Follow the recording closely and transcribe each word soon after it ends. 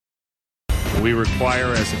We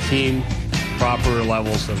require as a team proper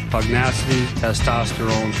levels of pugnacity,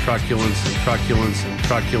 testosterone,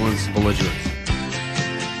 truculence, belligerence.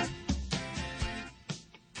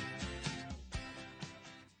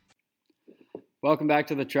 Welcome back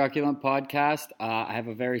to the Truculent Podcast. I have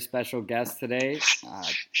a very special guest today,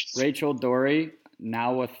 Rachel Doerrie,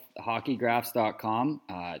 now with hockeygraphs.com.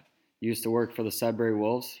 Used to work for the Sudbury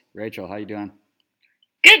Wolves. Rachel, how you doing?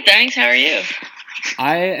 Good, thanks. How are you?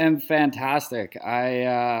 I am fantastic.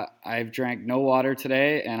 I've drank no water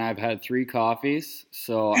today, and I've had 3 coffees,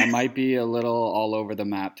 so I might be a little all over the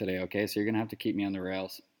map today, okay? So you're going to have to keep me on the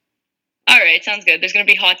rails. All right, sounds good. There's going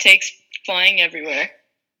to be hot takes flying everywhere.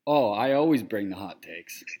 Oh, I always bring the hot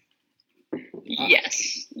takes.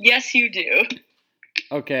 Yes. Yes, you do.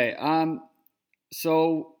 Okay,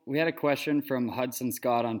 so we had a question from Hudson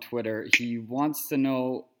Scott on Twitter. He wants to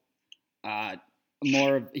know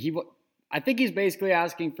more. I think he's basically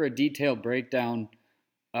asking for a detailed breakdown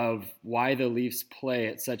of why the Leafs play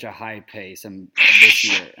at such a high pace this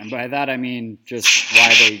year. And by that, I mean just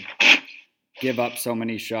why they give up so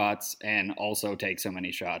many shots and also take so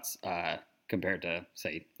many shots compared to,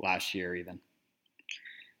 say, last year even.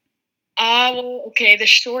 Well, okay, the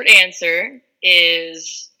short answer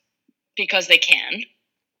is because they can.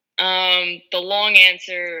 The long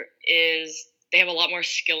answer is they have a lot more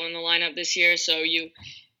skill in the lineup this year. So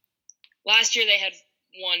last year they had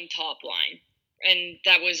one top line, and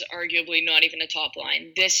that was arguably not even a top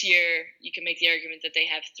line. This year, you can make the argument that they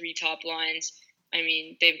have 3 top lines. I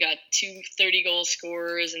mean, they've got 2 30-goal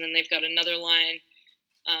scorers, and then they've got another line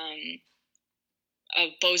of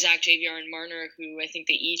Bozak, JVR, and Marner, who I think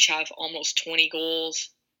they each have almost 20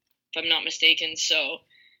 goals, if I'm not mistaken. So,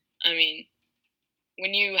 I mean,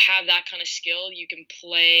 when you have that kind of skill, you can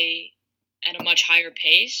play at a much higher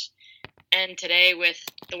pace. And today, with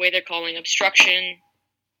the way they're calling obstruction,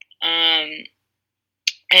 and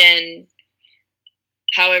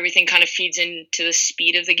how everything kind of feeds into the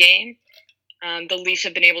speed of the game, the Leafs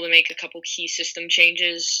have been able to make a couple key system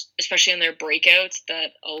changes, especially in their breakouts,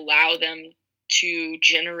 that allow them to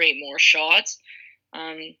generate more shots.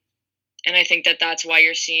 And I think that that's why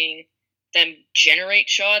you're seeing them generate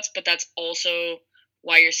shots, but that's also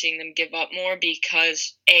why you're seeing them give up more,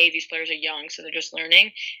 because A, these players are young, so they're just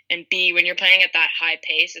learning, and B, when you're playing at that high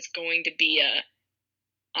pace, it's going to be a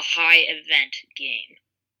high event game.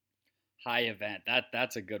 High event.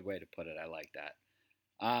 That's a good way to put it. I like that.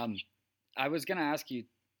 I was going to ask you,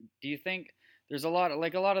 do you think there's a lot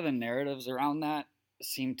of the narratives around that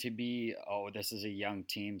seem to be, oh, this is a young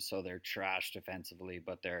team, so they're trash defensively,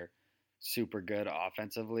 but they're super good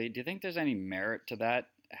offensively. Do you think there's any merit to that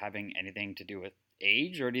having anything to do with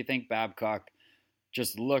age, or do you think Babcock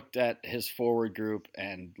just looked at his forward group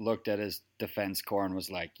and looked at his defense core and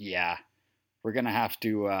was like, yeah, we're going to have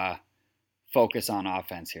to focus on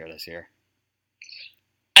offense here this year?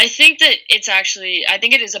 I think that I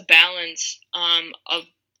think it is a balance of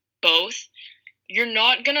both. You're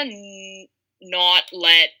not going to not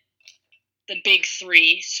let the big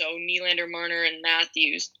 3, so Nylander, Marner, and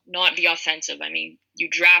Matthews, not be offensive. I mean, you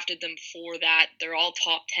drafted them for that. They're all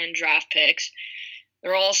top 10 draft picks.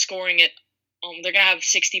 They're all scoring at they're going to have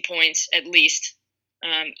 60 points at least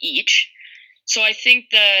each. So I think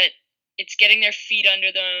that it's getting their feet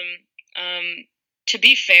under them. To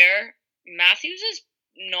be fair, Matthews is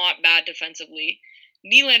not bad defensively.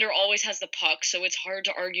 Nylander always has the puck, so it's hard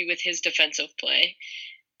to argue with his defensive play.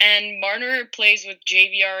 And Marner plays with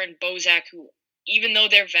JVR and Bozak, who, even though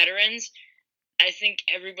they're veterans, I think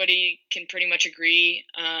everybody can pretty much agree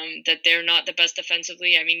that they're not the best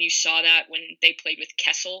defensively. I mean, you saw that when they played with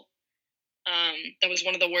Kessel. That was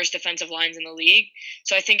one of the worst defensive lines in the league.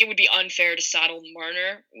 So I think it would be unfair to saddle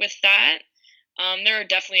Marner with that. There are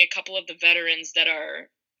definitely a couple of the veterans that are,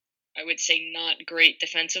 I would say, not great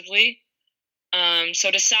defensively. So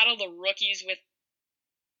to saddle the rookies with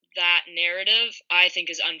that narrative, I think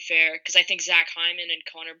is unfair, because I think Zach Hyman and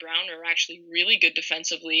Connor Brown are actually really good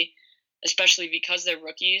defensively, especially because they're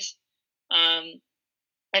rookies. I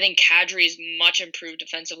think Kadri is much improved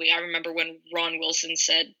defensively. I remember when Ron Wilson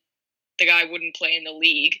said the guy wouldn't play in the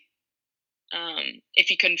league if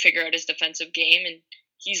he couldn't figure out his defensive game, and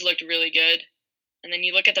he's looked really good. And then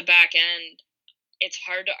you look at the back end, it's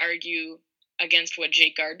hard to argue against what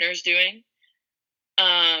Jake Gardner's doing.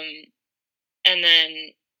 And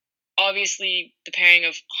then obviously the pairing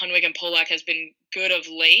of Hunwick and Polak has been good of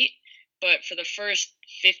late, but for the first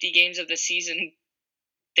 50 games of the season,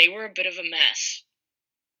 they were a bit of a mess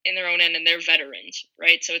in their own end, and they're veterans,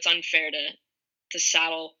 right? So it's unfair to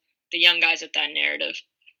saddle the young guys with that narrative.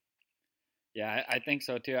 Yeah, I think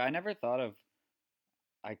so too. I never thought of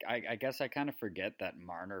I guess I kind of forget that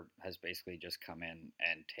Marner has basically just come in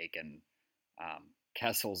and taken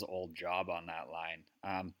Kessel's old job on that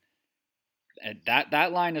line. And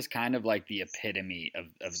that line is kind of like the epitome of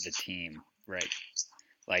the team, right?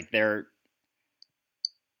 Like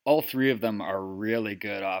all three of them are really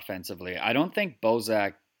good offensively. I don't think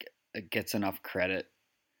Bozak gets enough credit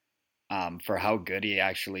for how good he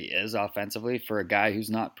actually is offensively for a guy who's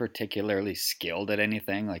not particularly skilled at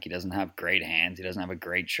anything. Like, he doesn't have great hands. He doesn't have a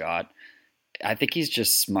great shot. I think he's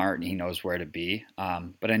just smart and he knows where to be.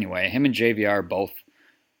 But anyway, him and JVR both,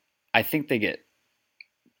 I think they get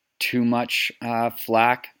too much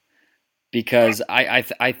flack because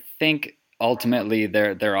I think ultimately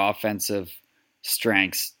their offensive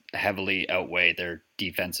strengths heavily outweigh their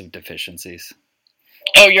defensive deficiencies.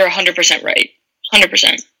 Oh, you're 100% right.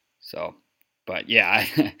 100%. So, but yeah,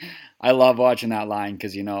 I love watching that line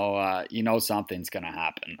because you know something's gonna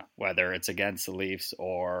happen, whether it's against the Leafs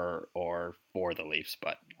or for the Leafs.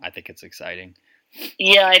 But I think it's exciting.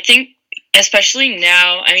 Yeah, I think especially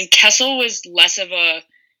now. I mean, Kessel was less of a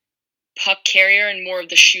puck carrier and more of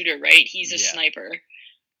the shooter, right? He's a sniper.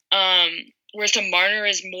 Whereas Marner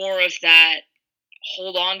is more of that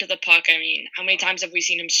hold on to the puck. I mean, how many times have we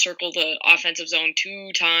seen him circle the offensive zone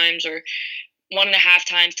 2 times or 1.5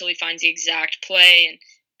 times till he finds the exact play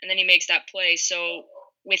and then he makes that play. So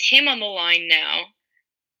with him on the line now,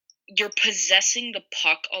 you're possessing the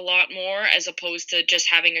puck a lot more as opposed to just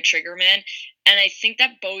having a trigger man. And I think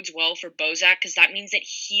that bodes well for Bozak because that means that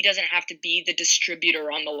he doesn't have to be the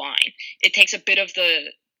distributor on the line. It takes a bit of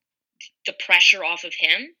the pressure off of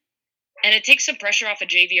him. And it takes some pressure off of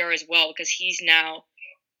JVR as well because he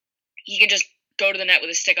can just go to the net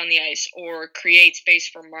with a stick on the ice or create space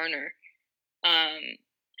for Marner.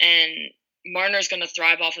 And Marner's going to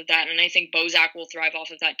thrive off of that. And I think Bozak will thrive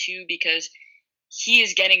off of that too because he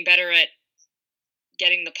is getting better at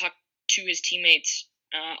getting the puck to his teammates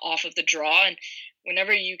off of the draw. And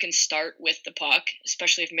whenever you can start with the puck,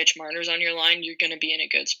 especially if Mitch Marner's on your line, you're going to be in a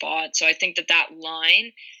good spot. So I think that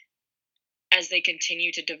line, as they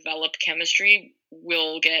continue to develop chemistry,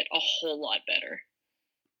 will get a whole lot better.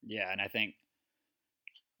 Yeah, and I think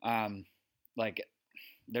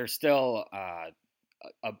they're still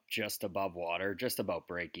up just above water, just about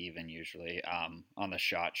break even usually on the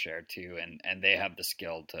shot share too, and they have the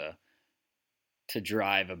skill to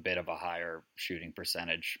drive a bit of a higher shooting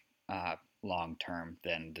percentage long term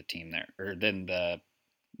than the team there or than the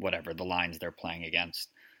lines they're playing against.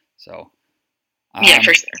 So yeah,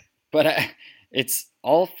 for sure. But it's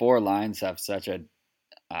all 4 lines have such a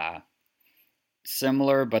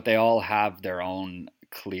similar, but they all have their own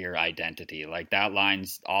clear identity. Like that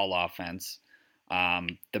line's all offense.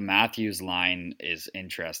 The Matthews line is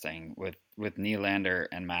interesting with Nylander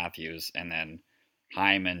and Matthews, and then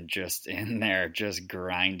Hyman just in there, just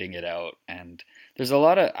grinding it out. And there's a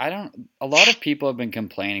lot of people have been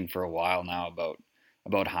complaining for a while now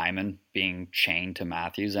about Hyman being chained to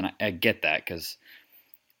Matthews, and I get that because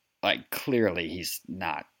like clearly he's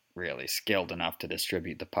not really skilled enough to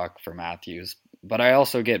distribute the puck for Matthews. But I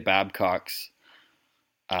also get Babcock's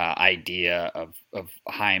idea of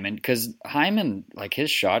Hyman because Hyman, like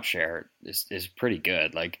his shot share is pretty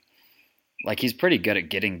good. Like he's pretty good at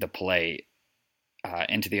getting the play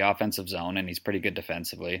into the offensive zone, and he's pretty good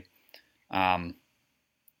defensively. And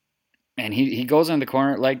he goes in the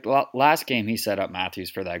corner. Like last game, he set up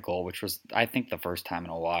Matthews for that goal, which was I think the first time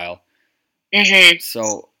in a while. Mm-hmm.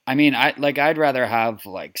 So I mean, I'd rather have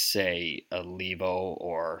like say a Levo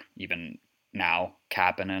or even now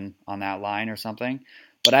Kapanen on that line or something.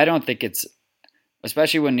 But I don't think it's,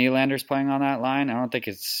 especially when Nylander's playing on that line, I don't think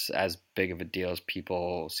it's as big of a deal as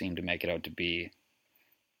people seem to make it out to be.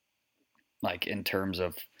 Like in terms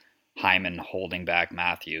of Hyman holding back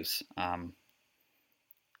Matthews,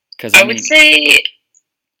 because I would say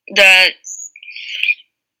that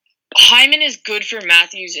Hyman is good for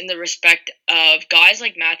Matthews in the respect of guys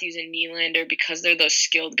like Matthews and Nylander, because they're those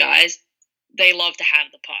skilled guys, they love to have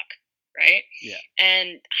the puck, right? Yeah.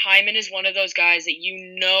 And Hyman is one of those guys that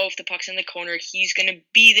if the puck's in the corner, he's going to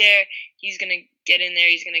be there, he's going to get in there,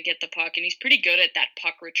 he's going to get the puck, and he's pretty good at that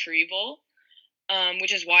puck retrieval,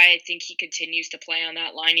 which is why I think he continues to play on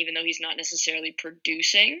that line, even though he's not necessarily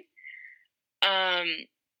producing. And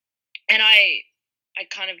I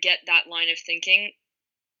kind of get that line of thinking.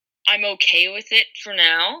 I'm okay with it for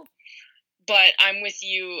now, but I'm with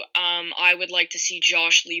you. I would like to see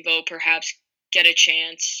Josh Levo perhaps get a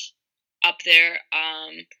chance up there.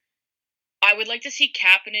 I would like to see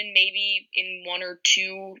Kapanen maybe in 1 or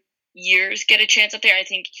 2 years get a chance up there. I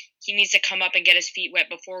think he needs to come up and get his feet wet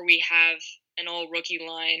before we have an all-rookie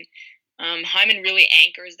line. Hyman really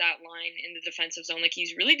anchors that line in the defensive zone. Like,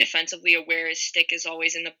 he's really defensively aware. His stick is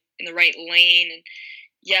always in the right lane. And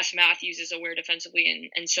yes, Matthews is aware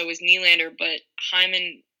defensively, and so is Nylander. But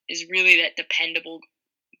Hyman is really that dependable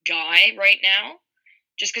guy right now,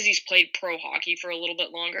 just because he's played pro hockey for a little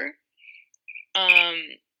bit longer.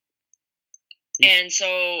 And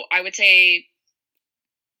so I would say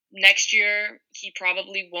next year he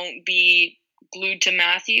probably won't be glued to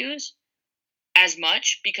Matthews as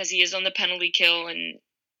much because he is on the penalty kill, and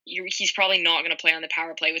he's probably not going to play on the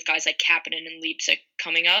power play with guys like Kapanen and Leipzig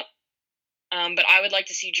coming up. But I would like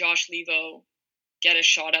to see Josh Levo get a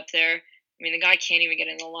shot up there. I mean, the guy can't even get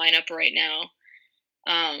in the lineup right now,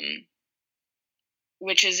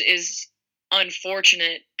 which is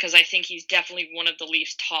unfortunate because I think he's definitely one of the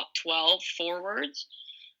Leafs' top 12 forwards.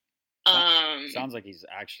 Sounds like he's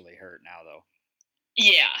actually hurt now, though.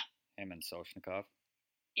 Yeah. Him and Soshnikov.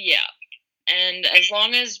 Yeah. And as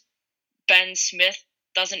long as Ben Smith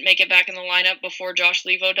doesn't make it back in the lineup before Josh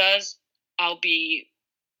Levo does, I'll be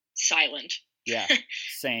silent. Yeah,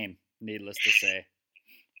 same. Needless to say.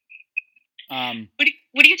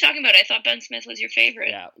 What are you talking about? I thought Ben Smith was your favorite.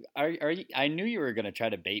 Yeah, are you? I knew you were going to try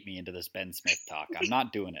to bait me into this Ben Smith talk. I'm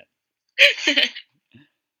not doing it.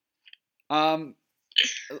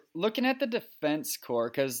 Looking at the defense core,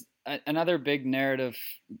 because another big narrative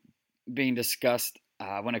being discussed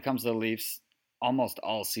when it comes to the Leafs almost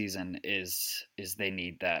all season is they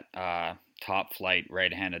need that top flight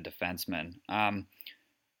right-handed defenseman.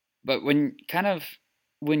 But when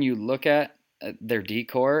you look at their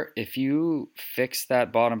D-core, if you fix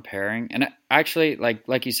that bottom pairing, and actually,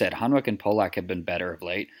 like you said, Hunwick and Polak have been better of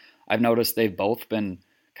late. I've noticed they've both been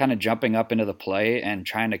kind of jumping up into the play and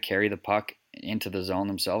trying to carry the puck into the zone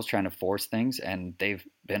themselves, trying to force things, and they've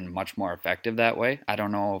been much more effective that way. I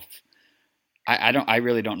don't know if I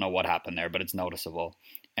really don't know what happened there, but it's noticeable,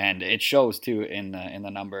 and it shows too in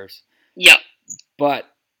the numbers. Yep. But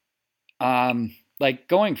like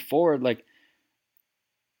going forward, like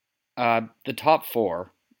the top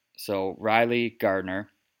four, so Riley, Gardner,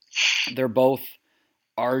 they're both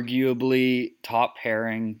arguably top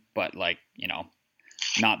pairing, but like, you know,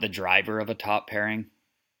 not the driver of a top pairing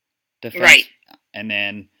defense. Right. And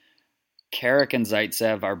then Carrick and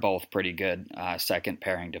Zaitsev are both pretty good second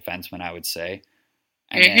pairing defensemen, I would say.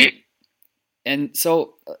 And and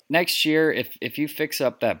so next year, if you fix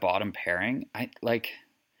up that bottom pairing,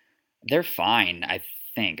 they're fine, I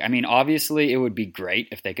think. I mean, obviously, it would be great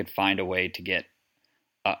if they could find a way to get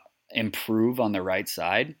improve on the right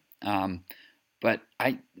side. But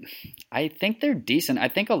I think they're decent. I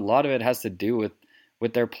think a lot of it has to do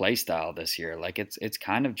with their play style this year. Like it's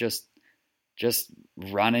kind of just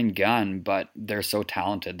run and gun, but they're so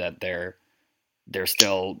talented that they're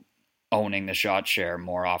still owning the shot share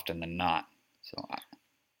more often than not. So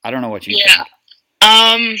I don't know what you think.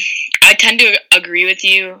 I tend to agree with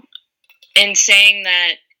you in saying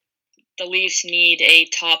that the Leafs need a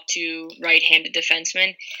top two right-handed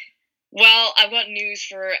defenseman. Well, I've got news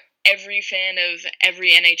for every fan of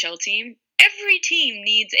every NHL team. Every team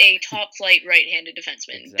needs a top-flight right-handed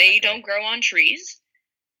defenseman. Exactly. They don't grow on trees.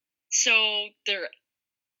 So they're,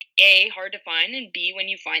 A, hard to find, and B, when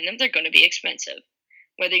you find them, they're going to be expensive.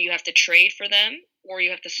 Whether you have to trade for them or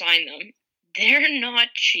you have to sign them, they're not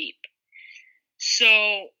cheap.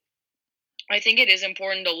 So I think it is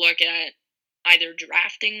important to look at either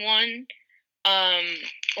drafting one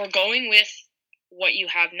or going with what you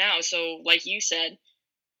have now. So like you said,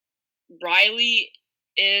 Riley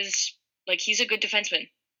is, like, he's a good defenseman.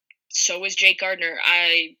 So is Jake Gardner.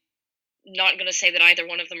 I'm not going to say that either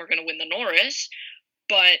one of them are going to win the Norris,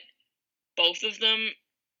 but both of them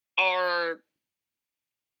are,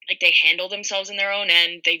 like, they handle themselves in their own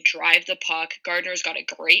end. They drive the puck. Gardner's got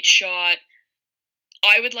a great shot.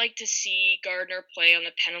 I would like to see Gardner play on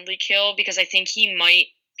the penalty kill because I think he might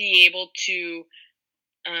be able to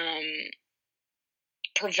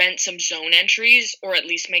prevent some zone entries or at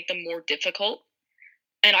least make them more difficult.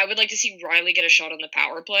 And I would like to see Riley get a shot on the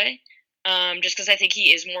power play just because I think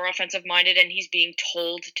he is more offensive-minded and he's being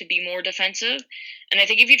told to be more defensive. And I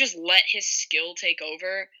think if you just let his skill take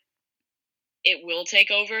over, it will take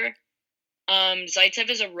over. Zaitsev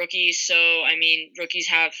is a rookie, so, I mean, rookies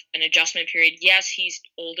have an adjustment period. Yes, he's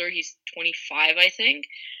older. He's 25, I think.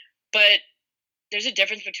 But there's a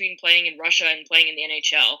difference between playing in Russia and playing in the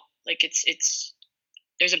NHL. Like,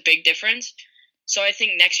 there's a big difference. So I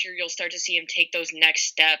think next year you'll start to see him take those next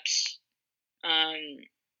steps. And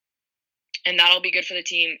that'll be good for the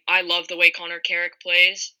team. I love the way Connor Carrick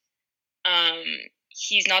plays.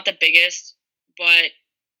 He's not the biggest, but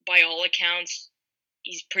by all accounts,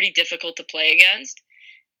 he's pretty difficult to play against.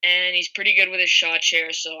 and he's pretty good with his shot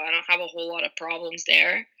share, so I don't have a whole lot of problems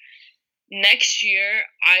there. Next year,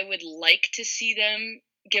 I would like to see them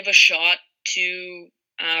give a shot to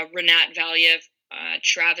Renat Valiev,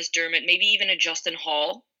 Travis Dermott, maybe even a Justin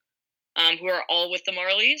Hall, who are all with the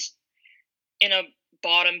Marlies, in a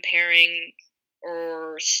bottom pairing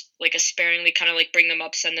or like a sparingly kind of like bring them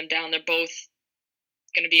up, send them down. They're both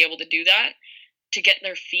going to be able to do that to get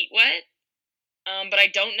their feet wet. But I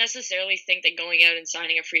don't necessarily think that going out and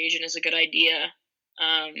signing a free agent is a good idea.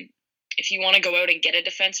 If you want to go out and get a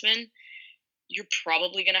defenseman, you're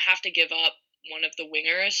probably going to have to give up one of the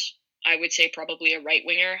wingers. I would say probably a right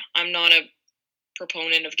winger. I'm not a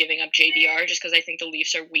proponent of giving up JVR just because I think the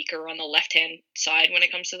Leafs are weaker on the left-hand side when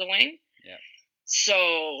it comes to the wing. Yeah.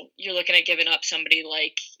 So you're looking at giving up somebody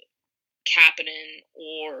like Kapanen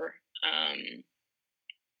or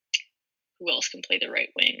who else can play the right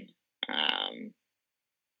wing? I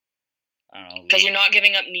don't know. Because you're not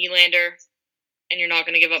giving up Nylander and you're not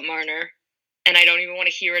going to give up Marner. And I don't even want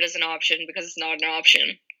to hear it as an option because it's not an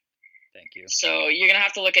option. Thank you. So you're going to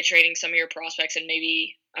have to look at trading some of your prospects and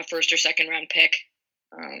maybe a first or second round pick.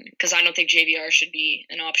 Because I don't think JVR should be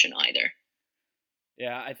an option either.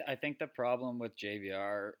 Yeah, I think the problem with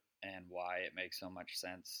JVR and why it makes so much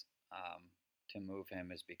sense to move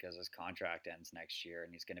him is because his contract ends next year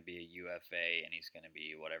and he's going to be a UFA and he's going to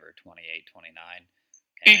be whatever 28, 29,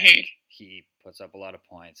 and he puts up a lot of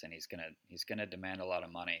points and he's gonna demand a lot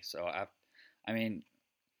of money. So I'm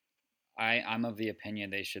of the opinion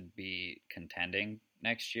they should be contending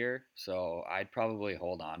next year. So I'd probably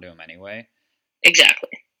hold on to him anyway. Exactly.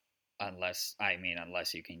 Unless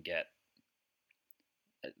you can get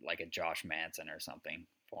like a Josh Manson or something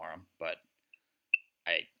for him. But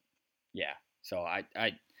So I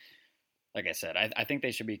like I said, I think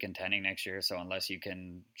they should be contending next year. So unless you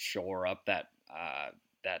can shore up that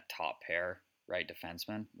top pair right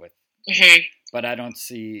defenseman with, but I don't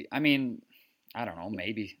see. I mean, I don't know.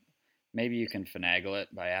 Maybe you can finagle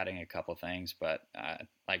it by adding a couple things, but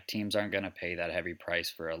like teams aren't going to pay that heavy price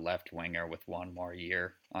for a left winger with one more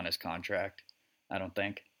year on his contract. I don't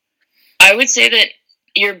think. I would say that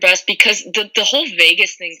you're best because the whole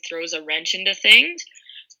Vegas thing throws a wrench into things.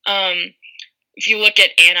 If you look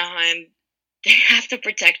at Anaheim, they have to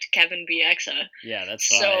protect Kevin Bieksa. Yeah, that's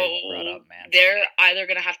why I brought up Manson. They're either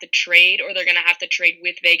going to have to trade or they're going to have to trade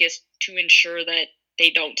with Vegas to ensure that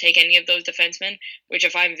they don't take any of those defensemen, which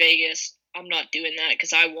if I'm Vegas, I'm not doing that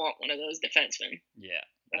because I want one of those defensemen. Yeah.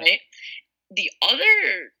 Right? The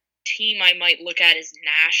other team I might look at is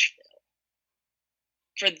Nashville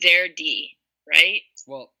for their D, right?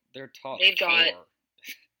 Well, they're top They've got, four.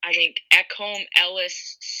 I think, Ekholm,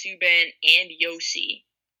 Ellis, Subban, and Yossi.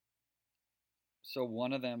 So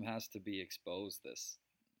one of them has to be exposed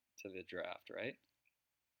to the draft, right?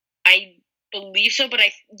 I believe so, but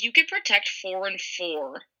you could protect 4 and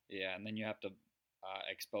 4. Yeah, and then you have to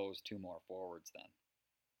expose 2 more forwards then.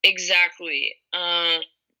 Exactly.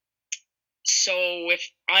 So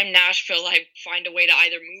if I'm Nashville, I find a way to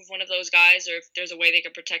either move one of those guys, or if there's a way they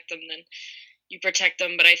can protect them, then you protect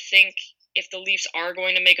them. But I think if the Leafs are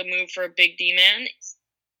going to make a move for a big D-man,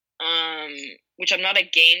 which I'm not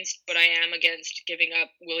against, but I am against giving up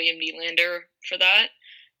William Nylander for that,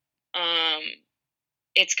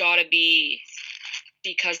 it's got to be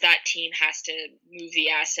because that team has to move the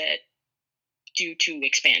asset due to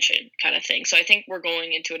expansion kind of thing. So I think we're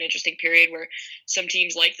going into an interesting period where some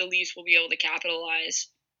teams like the Leafs will be able to capitalize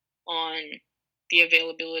on the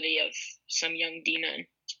availability of some young D-men.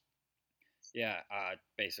 Yeah,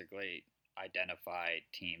 basically identify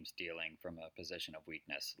teams dealing from a position of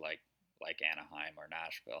weakness like Anaheim or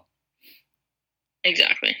Nashville.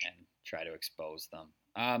 Exactly. And try to expose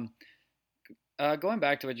them. Going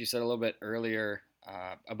back to what you said a little bit earlier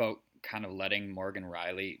about kind of letting Morgan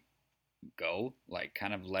Rielly go, like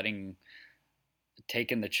kind of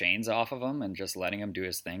taking the chains off of him and just letting him do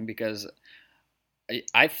his thing, because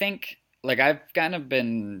I think, like, I've kind of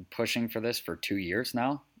been pushing for this for 2 years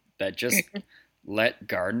now, that just let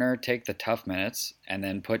Gardner take the tough minutes and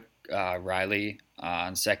then put Rielly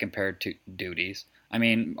on second pair duties. I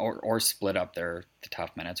mean, or split up the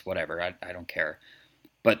tough minutes, whatever. I don't care.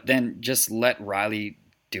 But then just let Rielly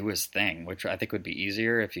do his thing, which I think would be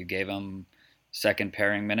easier if you gave him second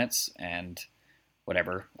pairing minutes and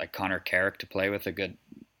whatever, like Connor Carrick to play with a good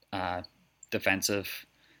defensive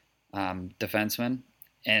defenseman.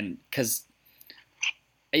 And because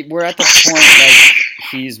we're at the point, like,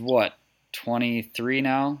 he's what, 23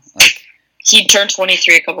 now? Like, he turned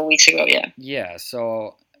 23 a couple weeks ago, yeah. Yeah,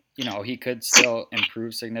 so, he could still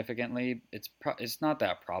improve significantly. It's not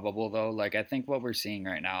that probable, though. Like, I think what we're seeing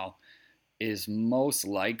right now is most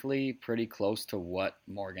likely pretty close to what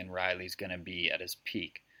Morgan Riley's going to be at his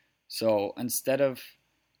peak. So instead of,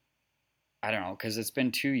 I don't know, because it's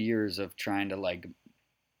been 2 years of trying to like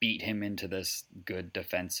beat him into this good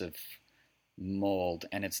defensive mold,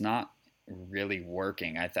 and it's not really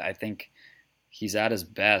working. I think he's at his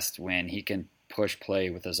best when he can push play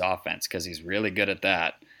with his offense, because he's really good at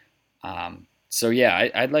that. So yeah,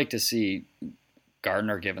 I'd like to see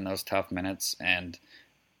Gardner given those tough minutes and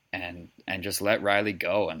just let Riley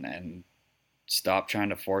go and stop trying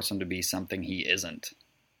to force him to be something he isn't.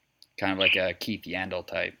 Kind of like a Keith Yandel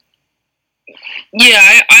type.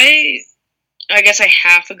 Yeah, I guess I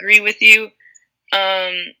half agree with you.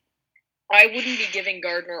 I wouldn't be giving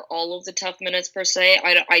Gardner all of the tough minutes per se.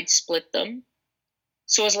 I'd split them.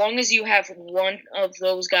 So as long as you have one of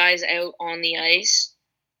those guys out on the ice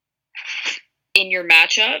in your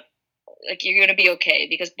matchup, like, you're going to be okay,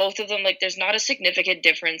 because both of them, like, there's not a significant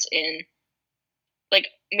difference in, like,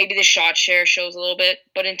 maybe the shot share shows a little bit,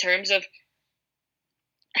 but in terms of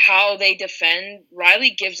how they defend,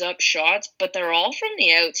 Riley gives up shots, but they're all from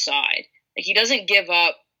the outside. Like, he doesn't give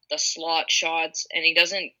up the slot shots, and he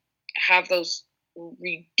doesn't have those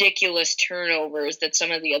ridiculous turnovers that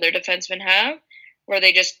some of the other defensemen have, where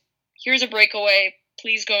they just, here's a breakaway,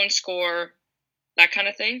 please go and score, that kind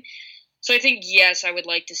of thing. So I think, yes, I would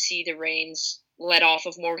like to see the reins let off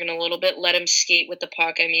of Morgan a little bit, let him skate with the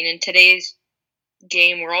puck. I mean, in today's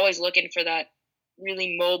game, we're always looking for that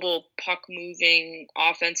really mobile, puck-moving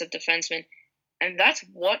offensive defenseman, and that's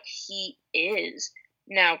what he is.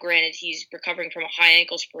 Now, granted, he's recovering from a high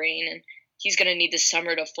ankle sprain, and he's going to need the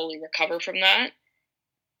summer to fully recover from that.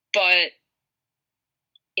 But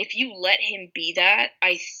if you let him be that,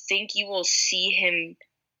 I think you will see him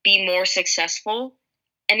be more successful,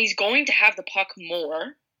 and he's going to have the puck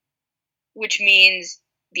more, which means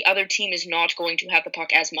the other team is not going to have the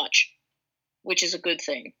puck as much, which is a good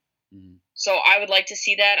thing. Mm. So I would like to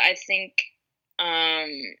see that. I think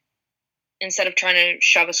instead of trying to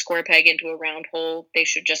shove a square peg into a round hole, they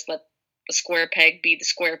should just let the square peg be the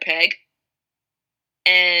square peg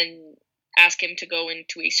and ask him to go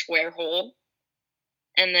into a square hole.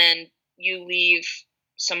 And then you leave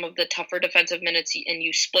some of the tougher defensive minutes and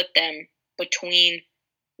you split them between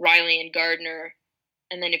Riley and Gardner.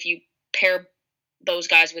 And then if you pair those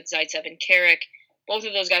guys with Zaitsev and Carrick, both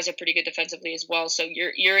of those guys are pretty good defensively as well. So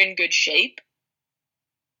you're in good shape.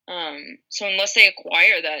 So unless they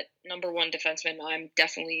acquire that number one defenseman, I'm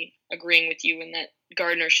definitely agreeing with you in that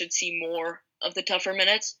Gardner should see more of the tougher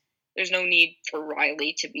minutes. There's no need for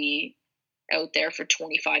Riley to be out there for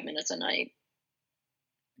 25 minutes a night.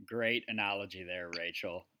 Great analogy there,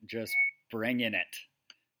 Rachel. Just bringing it.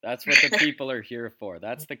 That's what the people are here for.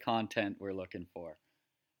 That's the content we're looking for.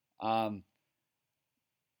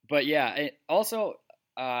 But yeah,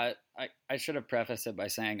 I should have prefaced it by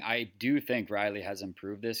saying I do think Riley has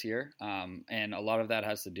improved this year, and a lot of that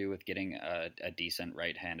has to do with getting a decent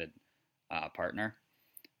right-handed partner.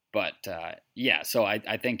 But yeah, so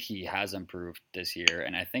I think he has improved this year,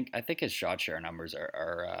 and I think his shot share numbers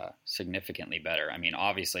are significantly better. I mean,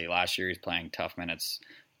 obviously last year he's playing tough minutes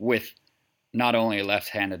with not only a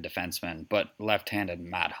left-handed defenseman but left-handed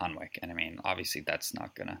Matt Hunwick, and I mean, obviously that's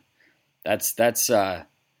not gonna that's a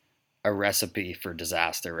recipe for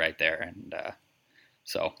disaster right there, and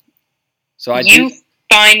so find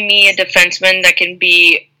me a defenseman that can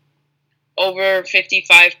be over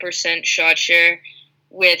 55% shot share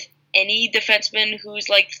with any defenseman who's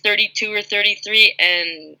like 32 or 33,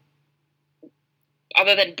 and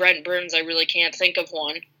other than Brent Burns, I really can't think of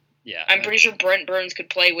one. Yeah, I'm pretty sure Brent Burns could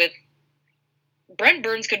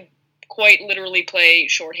quite literally play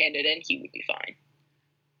shorthanded, and he would be fine.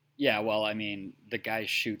 Yeah, well, I mean, the guy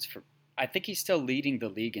shoots for... I think he's still leading the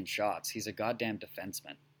league in shots. He's a goddamn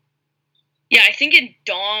defenseman. Yeah, I think in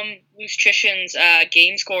Dom Luszczyszyn's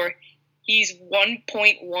game score, he's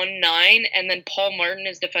 1.19, and then Paul Martin,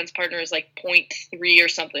 his defense partner, is like 0.3 or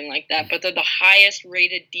something like that. But they're the highest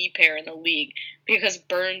rated D pair in the league because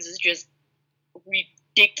Burns is just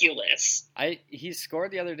ridiculous. He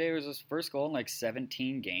scored the other day. It was his first goal in like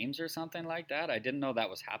 17 games or something like that. I didn't know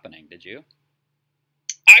that was happening. Did you?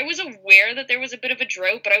 I was aware that there was a bit of a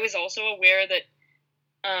drought, but I was also aware that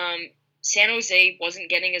San Jose wasn't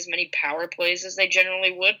getting as many power plays as they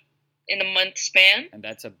generally would in a month span. And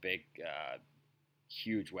that's a big,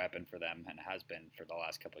 huge weapon for them, and has been for the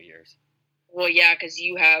last couple of years. Well, yeah, because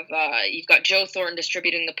you've got Joe Thornton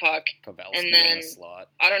distributing the puck, Pavelski and then in the slot.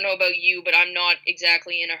 I don't know about you, but I'm not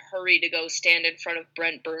exactly in a hurry to go stand in front of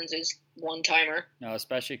Brent Burns' one-timer. No,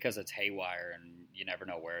 especially because it's haywire and you never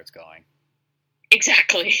know where it's going.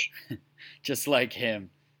 Exactly. Just like him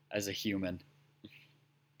as a human.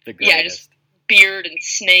 The greatest. Yeah, just beard and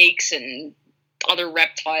snakes and other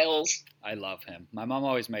reptiles. I love him. My mom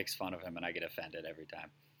always makes fun of him, and I get offended every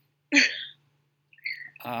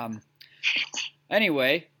time.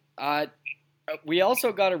 Anyway, we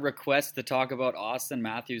also got a request to talk about Auston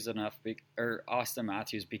Matthews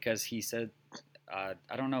because he said, I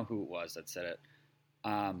don't know who it was that said it,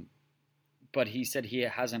 but he said he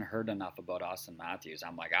hasn't heard enough about Auston Matthews.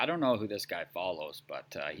 I'm like, I don't know who this guy follows,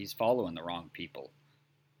 but he's following the wrong people,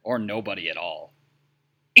 or nobody at all.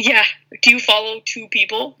 Yeah. Do you follow 2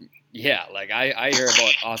 people? Yeah, like I hear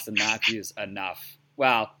about Auston Matthews enough.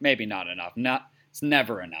 Well, maybe not enough. It's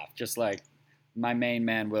never enough. Just like my main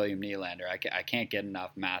man, William Nylander. I can't get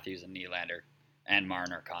enough Matthews and Nylander and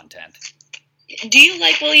Marner content. Do you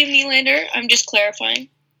like William Nylander? I'm just clarifying.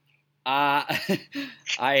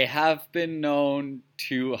 I have been known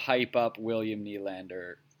to hype up William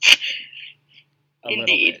Nylander a little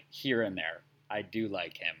bit here and there. I do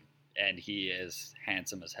like him, and he is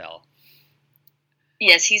handsome as hell.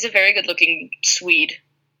 Yes, he's a very good-looking Swede.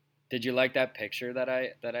 Did you like that picture that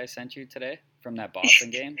I sent you today from that Boston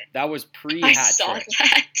game? That was pre-hat I saw trick.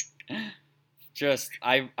 that. Just,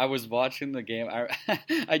 I was watching the game.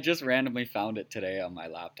 I just randomly found it today on my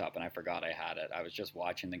laptop, and I forgot I had it. I was just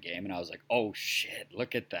watching the game, and I was like, oh, shit,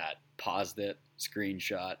 look at that. Paused it,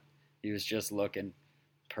 screenshot. He was just looking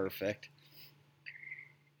perfect.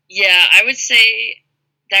 Yeah, I would say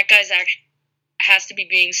that guy's actually has to be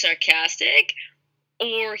being sarcastic,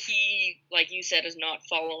 or he, like you said, is not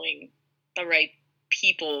following the right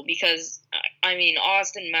people, because, I mean,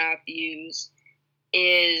 Auston Matthews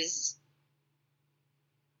is...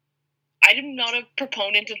 I'm not a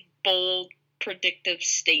proponent of bold, predictive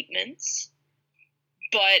statements,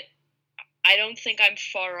 but I don't think I'm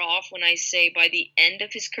far off when I say by the end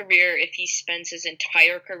of his career, if he spends his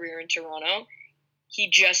entire career in Toronto, he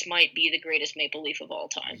just might be the greatest Maple Leaf of all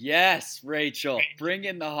time. Yes, Rachel. Bring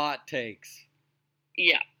in the hot takes.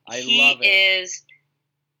 Yeah. I love it. He is...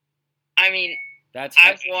 I mean,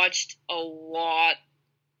 I've watched a lot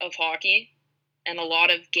of hockey and a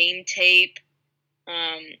lot of game tape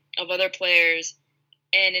of other players,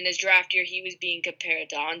 and in his draft year, he was being compared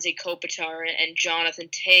to Anze Kopitar and Jonathan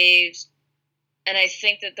Toews, and I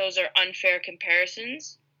think that those are unfair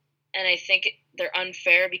comparisons, and I think they're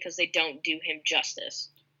unfair because they don't do him justice.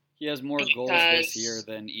 He has more goals this year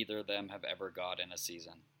than either of them have ever got in a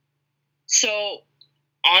season. So,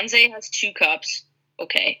 Anze has 2 cups,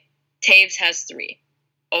 okay. Toews has 3,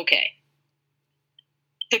 okay.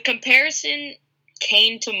 The comparison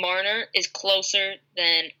Kane to Marner is closer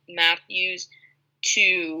than Matthews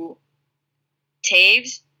to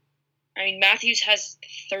Toews. I mean, Matthews has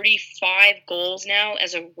 35 goals now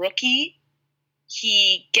as a rookie.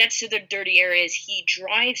 He gets to the dirty areas. He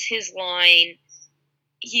drives his line.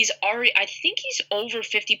 I think he's over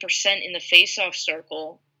 50% in the faceoff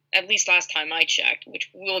circle, at least last time I checked,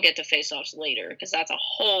 which we'll get to faceoffs later, because that's a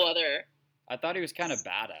whole other... I thought he was kind of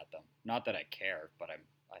bad at them. Not that I care, but I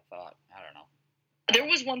thought, I don't know. There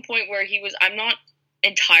was one point where he was, I'm not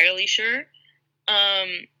entirely sure,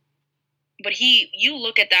 but you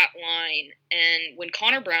look at that line, and when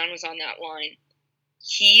Connor Brown was on that line,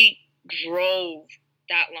 he drove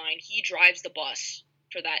that line. He drives the bus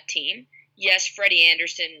for that team. Yes, Freddie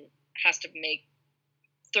Anderson has to make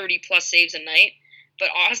 30-plus saves a night, but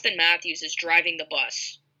Auston Matthews is driving the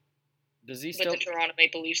bus. Does he with still... the Toronto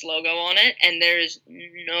Maple Leafs logo on it, and there's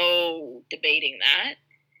no debating that.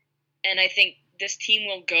 And I think this team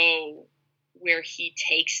will go where he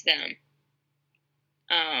takes them.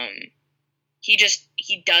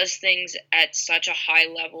 He does things at such a high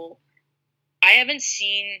level. I haven't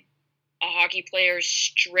seen a hockey player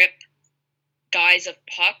strip guys of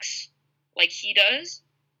pucks like he does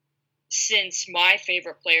since my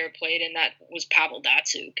favorite player played, and that was Pavel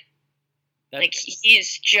Datsyuk. Like, he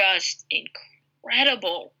is just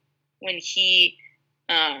incredible when he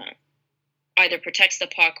either protects the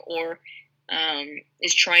puck or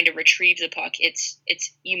is trying to retrieve the puck.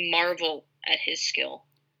 You marvel at his skill.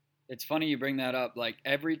 It's funny you bring that up. Like,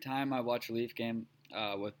 every time I watch a Leaf game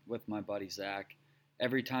with my buddy Zach,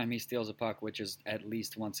 every time he steals a puck, which is at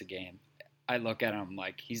least once a game, I look at him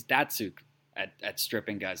like he's Datsyuk at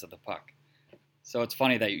stripping guys of the puck. So it's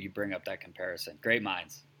funny that you bring up that comparison. Great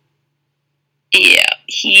minds. Yeah,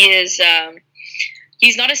 he is.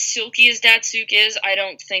 He's not as silky as Datsyuk is. I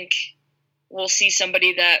don't think we'll see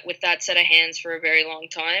somebody that with that set of hands for a very long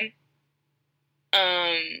time.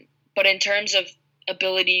 But in terms of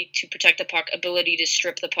ability to protect the puck, ability to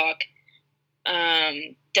strip the puck,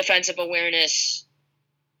 defensive awareness,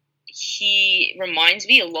 he reminds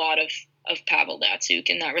me a lot of Pavel Datsyuk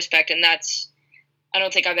in that respect, and that's I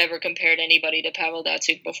don't think I've ever compared anybody to Pavel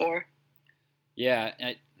Datsyuk before. Yeah,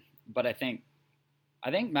 but I think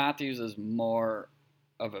Matthews is more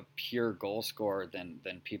of a pure goal scorer than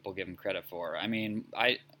people give him credit for. I mean,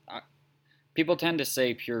 people tend to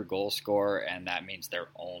say pure goal scorer, and that means they're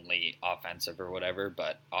only offensive or whatever.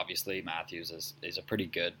 But obviously, Matthews is a pretty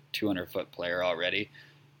good 200-foot player already.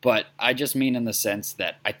 But I just mean in the sense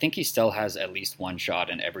that I think he still has at least one shot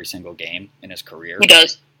in every single game in his career. He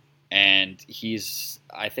does. And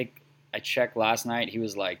I think I checked last night, he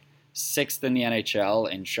was like 6th in the NHL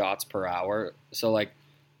in shots per hour. So, like,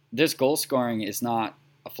 this goal scoring is not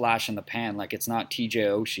a flash in the pan. Like, it's not TJ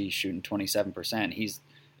Oshie shooting 27%.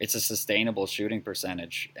 It's a sustainable shooting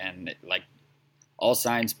percentage. And, like, all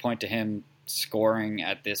signs point to him scoring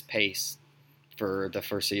at this pace for the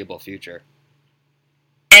foreseeable future.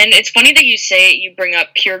 And it's funny that you bring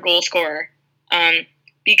up pure goal scorer,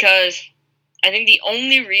 because I think the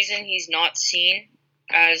only reason he's not seen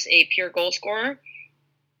as a pure goal scorer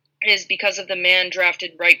is because of the man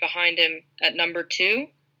drafted right behind him at number 2,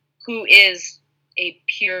 who is a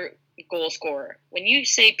pure goal scorer. When you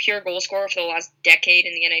say pure goal scorer for the last decade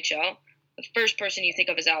in the NHL, the first person you think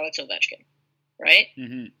of is Alex Ovechkin, right?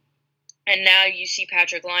 Mm-hmm. And now you see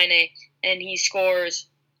Patrick Laine, and he scores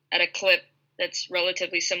at a clip that's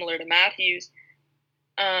relatively similar to Matthews.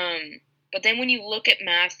 But then when you look at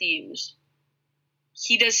Matthews,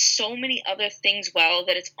 he does so many other things well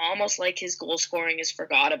that it's almost like his goal scoring is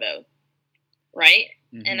forgot about, right?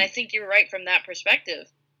 Mm-hmm. And I think you're right from that perspective,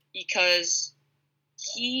 because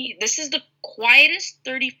this is the quietest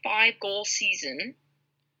 35-goal season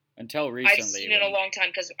until recently. I've seen in a long time,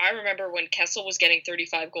 because I remember when Kessel was getting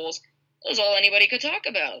 35 goals, that was all anybody could talk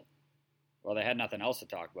about. Well, they had nothing else to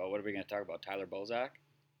talk about. What are we going to talk about? Tyler Bozak?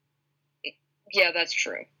 Yeah, that's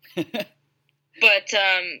true. But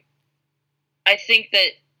I think that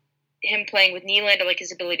him playing with Nylander, like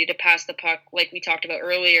his ability to pass the puck, like we talked about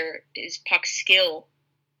earlier, his puck skill,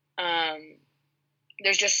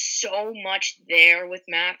 there's just so much there with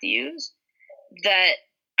Matthews that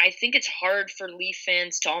I think it's hard for Leaf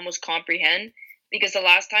fans to almost comprehend, because the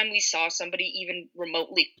last time we saw somebody even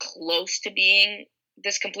remotely close to being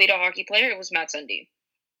this complete a hockey player, it was Matt Sundin.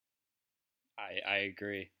 I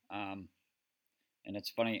agree. And it's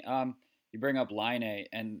funny. You bring up Laine,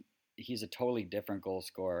 and he's a totally different goal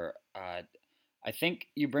scorer. I think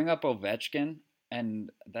you bring up Ovechkin, and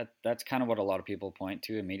that's kind of what a lot of people point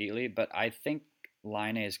to immediately. But I think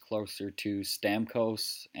Laine is closer to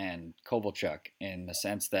Stamkos and Kovalchuk in the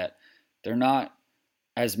sense that they're not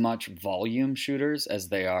as much volume shooters as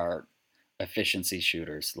they are efficiency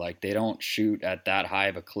shooters. Like, they don't shoot at that high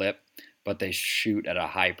of a clip, but they shoot at a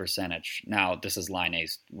high percentage. Now, this is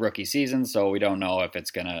Laine's rookie season, so we don't know if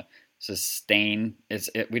it's going to sustain.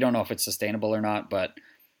 We don't know if it's sustainable or not, but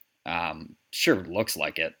sure looks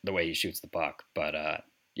like it the way he shoots the puck. But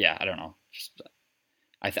yeah, I don't know.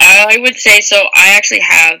 I would say so. I actually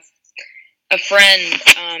have a friend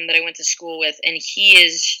that I went to school with, and he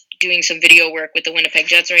is doing some video work with the Winnipeg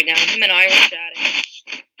Jets right now. Him and I were chatting.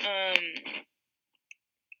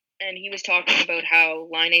 And he was talking about how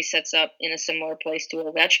Laine sets up in a similar place to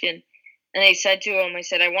Ovechkin. And I said to him,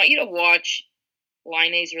 I want you to watch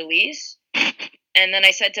Laine's release. And then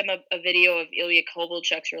I sent him a video of Ilya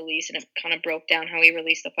Kovalchuk's release, and it kind of broke down how he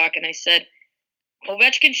released the puck. And I said,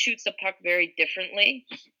 Ovechkin shoots the puck very differently.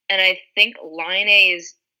 And I think Laine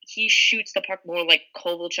he shoots the puck more like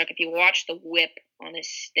Kovalchuk. If you watch the whip on his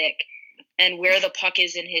stick and where the puck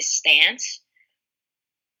is in his stance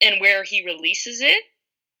and where he releases it,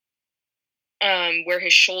 where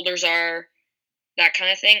his shoulders are, that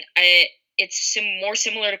kind of thing, it's more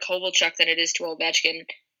similar to Kovalchuk than it is to Ovechkin.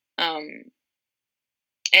 And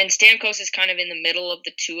Stamkos is kind of in the middle of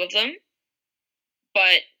the two of them.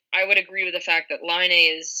 But I would agree with the fact that Laine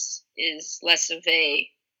is less of a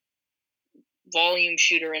volume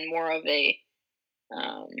shooter and more of a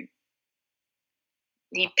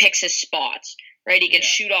he picks his spots, right? He can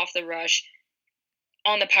shoot off the rush.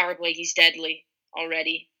 On the power play, he's deadly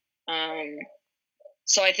already.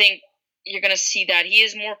 So I think you're going to see that. He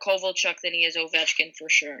is more Kovalchuk than he is Ovechkin for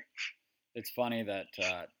sure. It's funny that,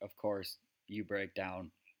 of course, you break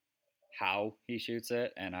down how he shoots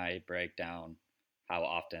it, and I break down how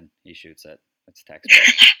often he shoots it. It's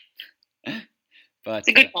textbook. But it's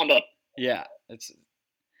a good combo. Yeah,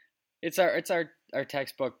 it's our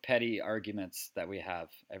textbook petty arguments that we have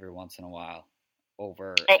every once in a while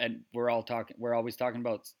over, and we're always talking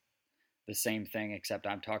about the same thing, except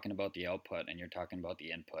I'm talking about the output and you're talking about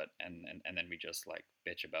the input, and then we just like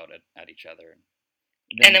bitch about it at each other.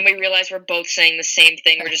 And then we realize we're both saying the same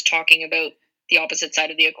thing. We're just talking about the opposite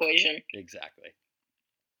side of the equation. Exactly.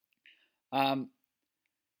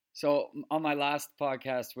 So on my last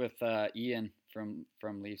podcast with Ian from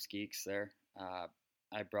Leafs Geeks, there,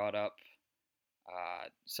 I brought up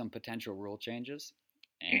some potential rule changes,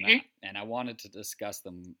 and Mm-hmm. and I wanted to discuss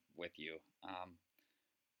them with you.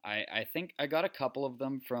 I think I got a couple of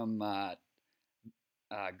them from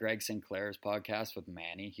Greg Sinclair's podcast with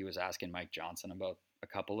Manny. He was asking Mike Johnston about a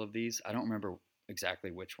couple of these. I don't remember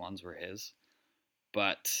exactly which ones were his,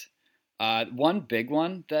 but one big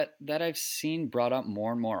one that I've seen brought up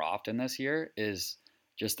more and more often this year is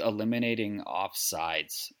just eliminating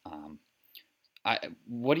offsides.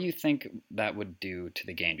 What do you think that would do to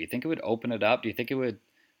the game? Do you think it would open it up? Do you think it would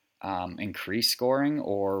increase scoring,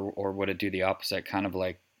 or would it do the opposite, kind of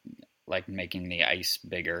like making the ice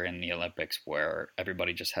bigger in the Olympics, where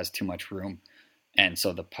everybody just has too much room, and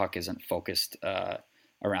so the puck isn't focused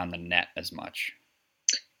around the net as much?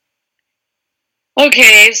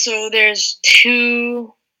 Okay, so there's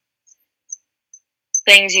two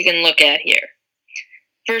things you can look at here.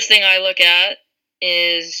 First thing I look at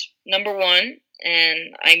is, number one,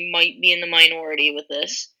 and I might be in the minority with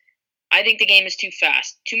this, I think the game is too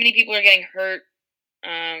fast. Too many people are getting hurt.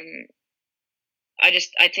 I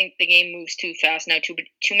think the game moves too fast now. Too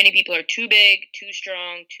many people are too big, too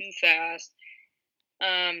strong, too fast.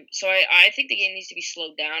 So I think the game needs to be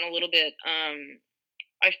slowed down a little bit.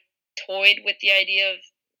 I've toyed with the idea of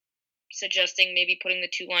suggesting maybe putting the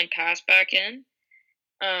 2-line pass back in,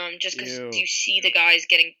 just because you see the guys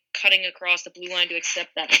cutting across the blue line to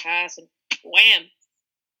accept that pass, and wham,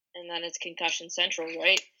 and then it's concussion central,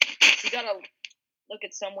 right? So you gotta look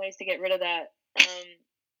at some ways to get rid of that.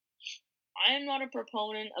 I am not a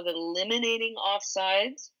proponent of eliminating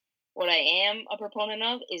offsides. What I am a proponent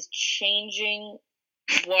of is changing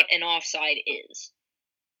what an offside is.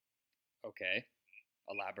 Okay,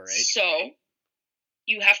 elaborate. So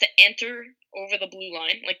you have to enter over the blue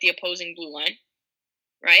line, like the opposing blue line,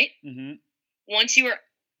 right? Mm-hmm. Once you are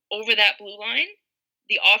over that blue line,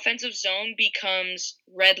 the offensive zone becomes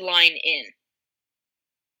red line in.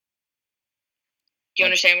 Do you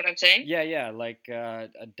understand what I'm saying? Yeah. Like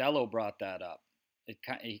Dello brought that up.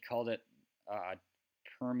 He called it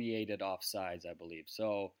permeated offsides, I believe.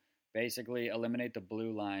 So basically, eliminate the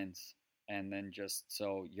blue lines, and then just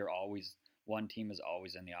so one team is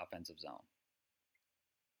always in the offensive zone.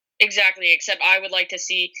 Exactly, except I would like to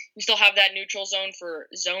see you still have that neutral zone for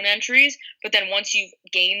zone entries, but then once you've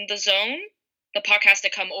gained the zone, the puck has to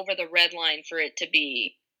come over the red line for it to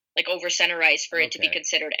be, like, over center ice for it to be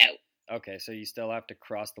considered out. Okay, so you still have to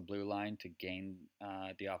cross the blue line to gain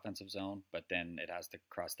the offensive zone, but then it has to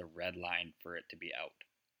cross the red line for it to be out.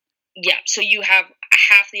 Yeah, so you have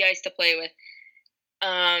half the ice to play with.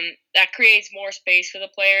 That creates more space for the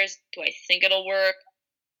players. Do I think it'll work?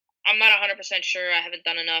 I'm not 100% sure. I haven't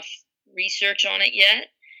done enough research on it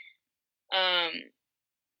yet.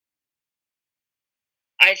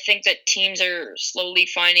 I think that teams are slowly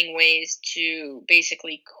finding ways to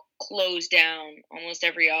basically close down almost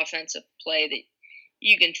every offensive play that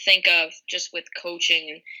you can think of, just with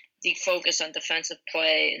coaching and the focus on defensive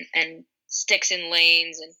play and sticks in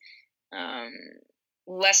lanes, and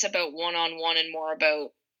less about one-on-one and more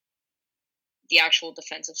about the actual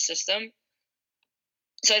defensive system.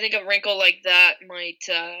 So I think a wrinkle like that might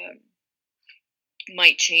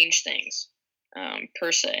change things,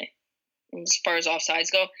 per se, as far as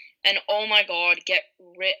offsides go. And oh my God,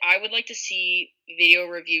 I would like to see video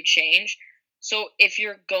review change. So if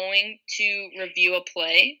you're going to review a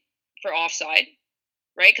play for offside,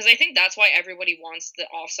 right? Because I think that's why everybody wants the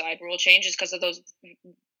offside rule change, is because of those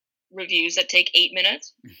reviews that take 8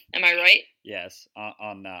 minutes. Am I right? Yes,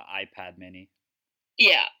 on the iPad mini.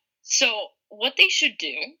 Yeah. So what they should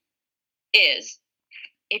do is,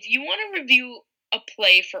 if you want to review a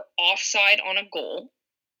play for offside on a goal,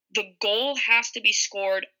 the goal has to be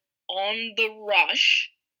scored on the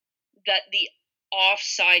rush that the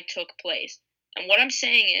offside took place. And what I'm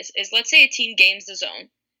saying is let's say a team gains the zone.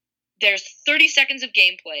 There's 30 seconds of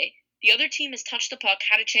gameplay. The other team has touched the puck,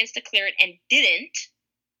 had a chance to clear it, and didn't.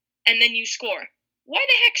 And then you score. Why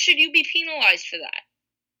the heck should you be penalized for that?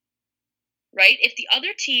 Right? If the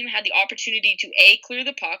other team had the opportunity to A, clear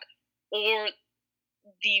the puck, or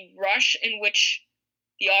the rush in which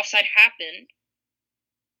the offside happened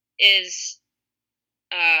is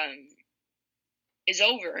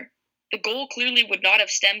over, the goal clearly would not have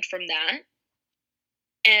stemmed from that.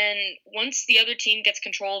 And once the other team gets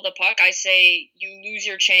control of the puck, I say you lose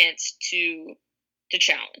your chance to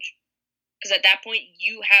challenge. Because at that point,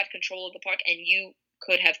 you had control of the puck and you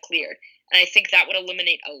could have cleared. And I think that would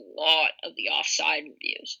eliminate a lot of the offside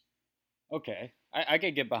reviews. Okay, I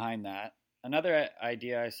could get behind that. Another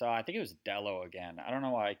idea I saw, I think it was Dello again. I don't know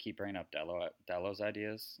why I keep bringing up Dello's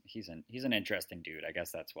ideas. He's an interesting dude. I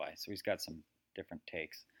guess that's why. So he's got some different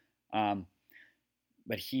takes. But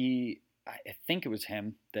I think it was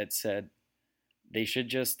him that said they should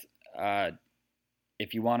just, if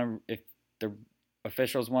the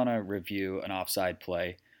officials want to review an offside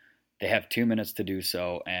play, they have 2 minutes to do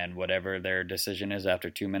so, and whatever their decision is after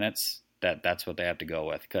 2 minutes, that's what they have to go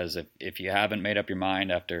with. Because if you haven't made up your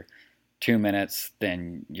mind after 2 minutes,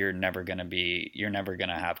 then you're never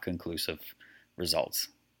gonna have conclusive results.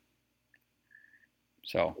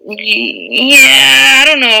 So yeah, I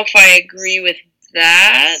don't know if I agree with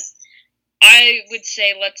that. I would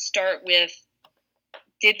say let's start with,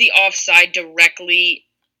 did the offside directly,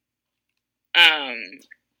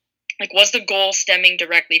 was the goal stemming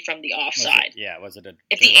directly from the offside? Was it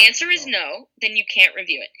if the answer is no, then you can't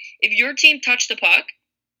review it. If your team touched the puck,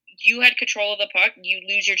 you had control of the puck, you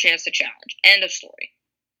lose your chance to challenge. End of story.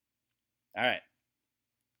 All right.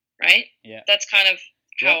 Right? Yeah. That's kind of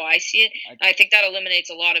how I see it. I think that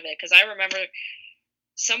eliminates a lot of it, because I remember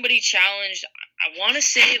somebody challenged, I want to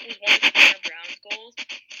say it was one of the Connor Brown's goals,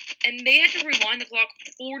 and they had to rewind the clock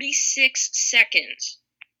 46 seconds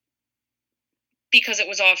because it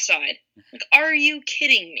was offside. Like, are you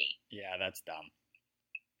kidding me? Yeah, that's dumb.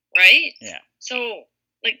 Right? Yeah. So,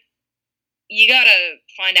 you gotta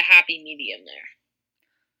find a happy medium there.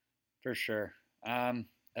 For sure.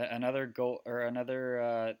 Another goal or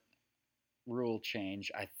another rule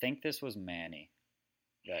change. I think this was Manny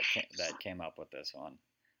that came up with this one.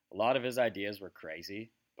 A lot of his ideas were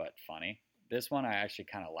crazy but funny. This one I actually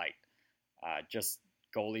kind of liked. Just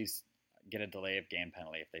goalies get a delay of game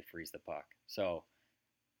penalty if they freeze the puck. So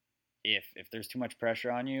if there's too much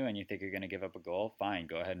pressure on you and you think you're going to give up a goal, fine,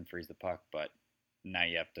 go ahead and freeze the puck, but now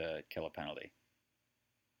you have to kill a penalty.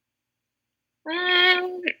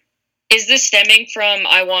 Is this stemming from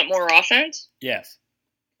I want more offense? Yes.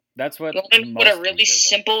 That's what what a really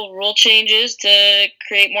simple rule change is to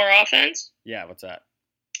create more offense? Yeah, what's that?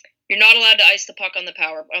 You're not allowed to ice the puck on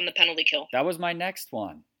the penalty kill. That was my next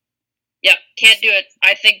one. Yeah, can't do it.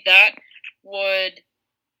 I think that would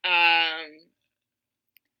A,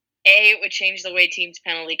 it would change the way teams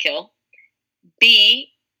penalty kill.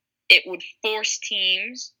 B, it would force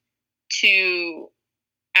teams to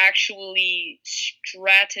actually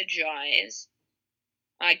strategize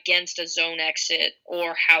against a zone exit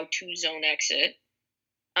or how to zone exit.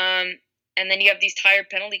 And then you have these tired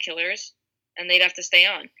penalty killers, and they'd have to stay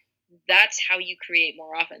on. That's how you create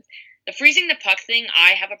more offense. The freezing the puck thing,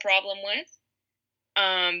 I have a problem with.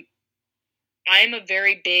 I'm a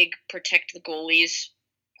very big protect the goalies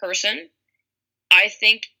person. I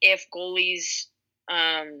think if goalies,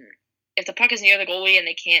 if the puck is near the goalie and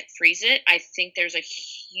they can't freeze it, I think there's a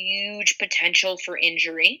huge potential for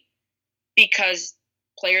injury because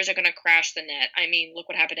players are going to crash the net. I mean, look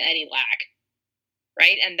what happened to Eddie Lack,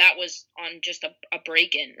 right? And that was on just a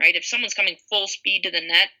break-in, right? If someone's coming full speed to the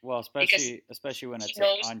net, well, especially when it's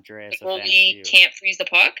Andreas, the goalie can't freeze the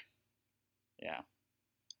puck. Yeah,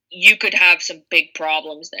 you could have some big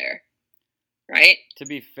problems there, right? To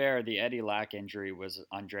be fair, the Eddie Lack injury was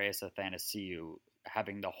Andreas Athanasiou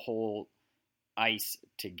having the whole ice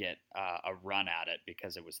to get a run at it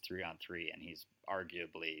because it was 3-on-3, and he's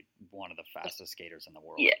arguably one of the fastest skaters in the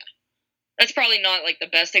world. Yeah. That's probably not the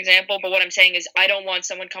best example, but what I'm saying is I don't want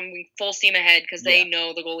someone coming full steam ahead because they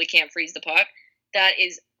know the goalie can't freeze the puck. That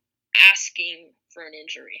is asking for an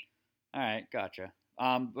injury. All right, gotcha.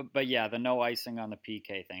 But yeah, the no icing on the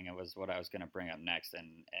PK thing, it was what I was going to bring up next, and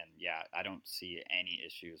yeah, I don't see any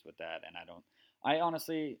issues with that, and I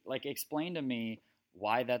honestly, explain to me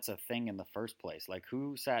why that's a thing in the first place.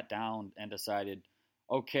 Who sat down and decided,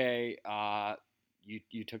 okay,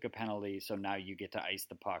 you took a penalty, so now you get to ice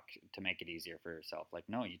the puck to make it easier for yourself.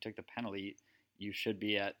 No, you took the penalty, you should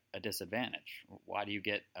be at a disadvantage. Why do you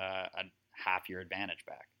get a half your advantage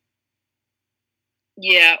back?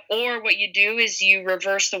 Yeah, or what you do is you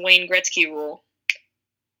reverse the Wayne Gretzky rule,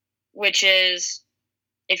 which is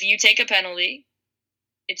if you take a penalty,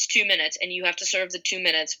 it's 2 minutes, and you have to serve the 2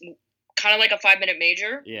 minutes, kind of like a 5-minute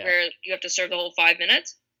major, where you have to serve the whole 5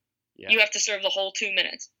 minutes. Yeah. You have to serve the whole 2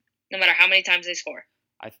 minutes, no matter how many times they score.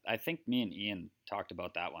 I think me and Ian talked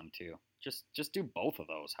about that one too. Just do both of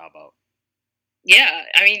those. How about? Yeah,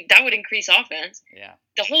 I mean, that would increase offense. Yeah.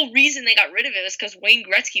 The whole reason they got rid of it is because Wayne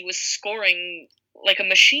Gretzky was scoring like a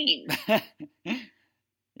machine.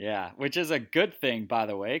 Yeah, which is a good thing, by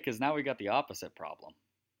the way, because now we got the opposite problem.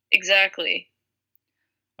 Exactly.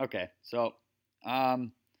 Okay, so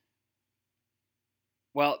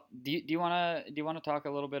Well, do you want to talk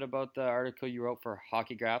a little bit about the article you wrote for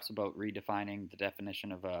Hockey Graphs about redefining the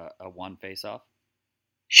definition of a one face-off?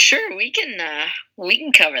 Sure, we can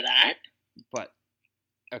cover that. But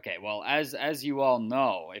okay, well, as you all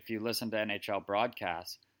know, if you listen to NHL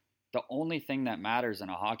broadcasts, the only thing that matters in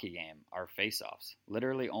a hockey game are face-offs.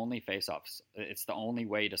 Literally only face-offs. It's the only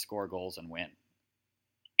way to score goals and win.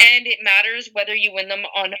 And it matters whether you win them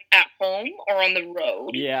at home or on the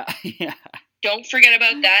road. Yeah, yeah. Don't forget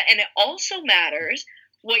about that. And it also matters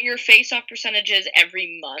what your face-off percentage is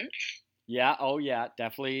every month. Yeah, oh yeah,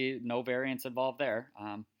 definitely no variance involved there.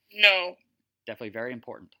 No. Definitely very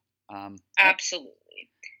important. Absolutely.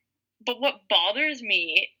 But what bothers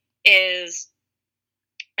me is,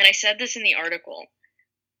 and I said this in the article,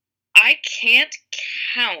 I can't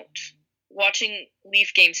count, watching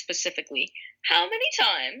Leaf games specifically, how many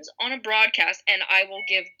times on a broadcast, and I will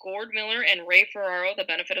give Gord Miller and Ray Ferraro the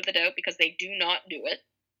benefit of the doubt because they do not do it,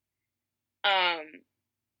 how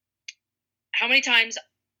many times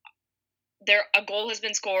a goal has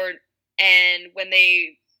been scored, and when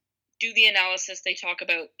they do the analysis, they talk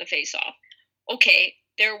about the face-off. Okay,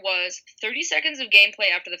 there was 30 seconds of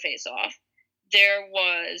gameplay after the face-off. There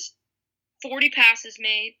was 40 passes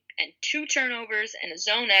made and 2 turnovers and a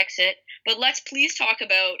zone exit, but let's please talk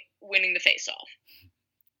about winning the face-off.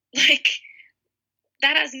 Like,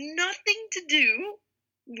 that has nothing to do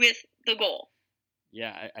with the goal.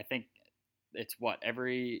 Yeah, I think it's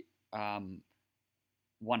every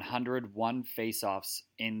 101 face-offs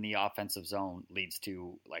in the offensive zone leads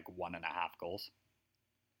to like 1.5 goals.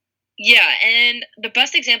 Yeah, and the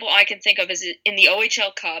best example I can think of is in the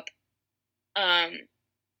OHL Cup.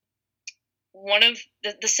 One of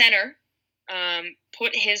the center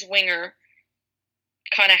put his winger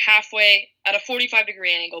kind of halfway at a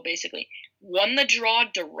 45-degree angle, basically. Won the draw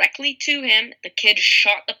directly to him. The kid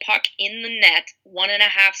shot the puck in the net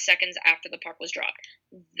 1.5 seconds after the puck was dropped.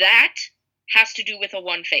 That has to do with a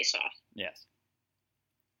one face-off. Yes.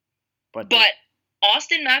 But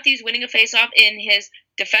Auston Matthews winning a face-off in his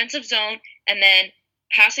defensive zone and then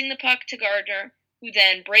passing the puck to Gardner, who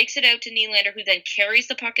then breaks it out to Nylander, who then carries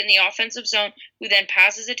the puck in the offensive zone, who then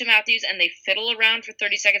passes it to Matthews, and they fiddle around for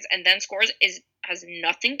 30 seconds and then scores, has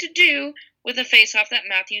nothing to do with a face-off that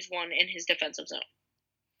Matthews won in his defensive zone.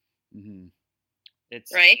 Mm-hmm.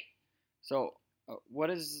 It's right. So, what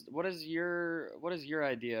is your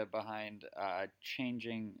idea behind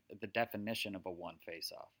changing the definition of a one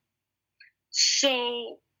face-off?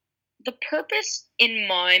 So, the purpose in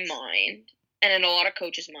my mind, and in a lot of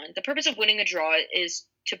coaches' mind, the purpose of winning a draw is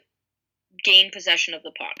to gain possession of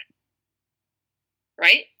the puck.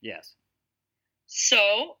 Right? Yes.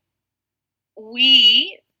 So,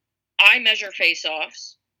 I measure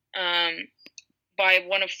face-offs by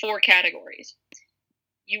one of 4 categories.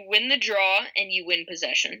 You win the draw and you win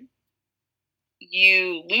possession.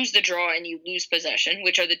 You lose the draw and you lose possession,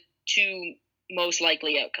 which are the 2 most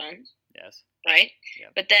likely outcomes. Yes. Right?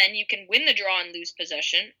 Yep. But then you can win the draw and lose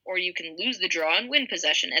possession, or you can lose the draw and win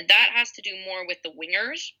possession. And that has to do more with the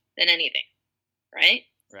wingers than anything. Right?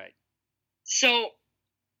 Right. So,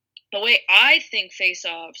 the way I think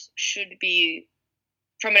face-offs should be,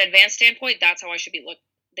 from an advanced standpoint, that's how they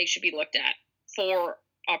should be looked at for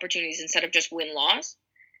opportunities instead of just win-loss.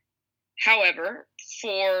 However,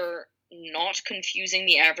 for not confusing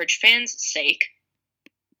the average fan's sake,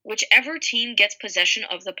 whichever team gets possession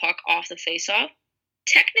of the puck off the face-off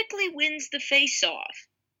technically wins the face-off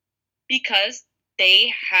because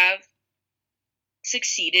they have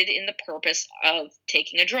succeeded in the purpose of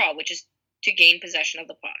taking a draw, which is to gain possession of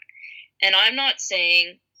the puck. And I'm not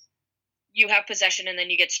saying you have possession and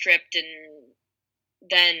then you get stripped and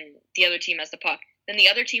then the other team has the puck. Then the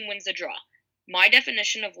other team wins the draw. My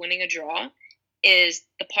definition of winning a draw is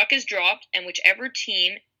the puck is dropped and whichever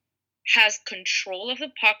team has control of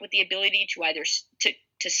the puck with the ability to either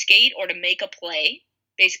to skate or to make a play,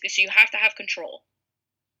 basically, so you have to have control,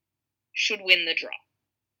 should win the draw.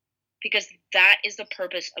 Because that is the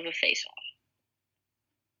purpose of a face-off.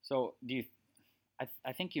 So,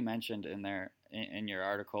 I think you mentioned in there, in your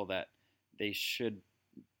article, that they should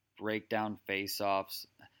break down face-offs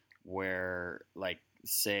where, like,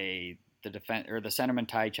 say, the centermen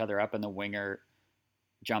tie each other up and the winger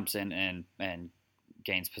jumps in and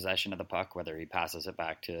gains possession of the puck, whether he passes it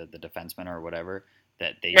back to the defenseman or whatever,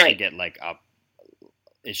 that they should get like up.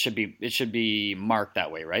 It should be marked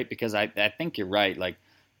that way, right? Because I think you're right. Like,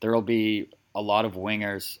 there will be a lot of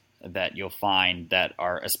wingers that you'll find that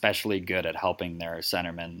are especially good at helping their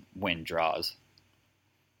centermen win draws.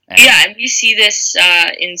 And we see this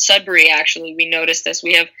in Sudbury, actually. We noticed this.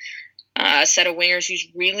 We have a set of wingers who's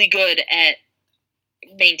really good at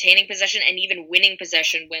maintaining possession and even winning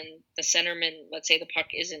possession when the centerman, let's say the puck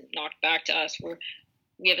isn't knocked back to us.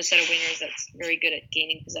 We have a set of wingers that's very good at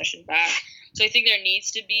gaining possession back. So I think there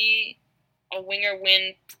needs to be a winger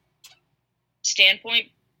win standpoint,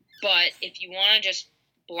 but if you want to just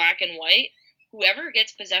black and white, whoever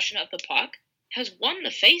gets possession of the puck has won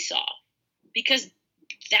the face-off, because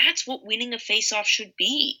that's what winning a face-off should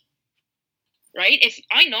be, right? If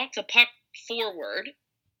I knock the puck forward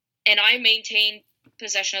and I maintain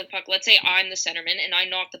possession of the puck, let's say I'm the centerman and I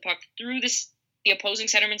knock the puck through the opposing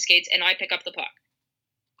centerman's skates and I pick up the puck,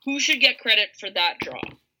 who should get credit for that draw?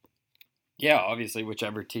 Yeah, obviously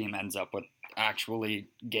whichever team ends up with actually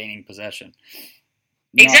gaining possession.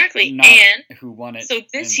 Exactly. Not and who won it. So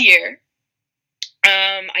this year,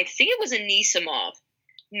 I think it was Anisimov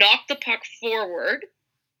knocked the puck forward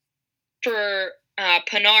for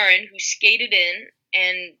Panarin, who skated in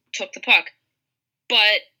and took the puck.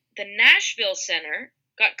 But the Nashville center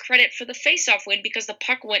got credit for the faceoff win because the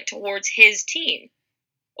puck went towards his team.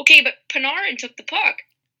 Okay, but Panarin took the puck.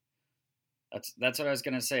 That's what I was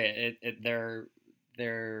gonna say. The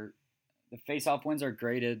faceoff wins are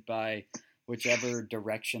graded by whichever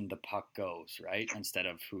direction the puck goes, right? Instead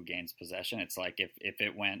of who gains possession. It's like if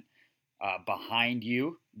it went behind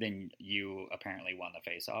you, then you apparently won the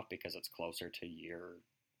faceoff because it's closer to your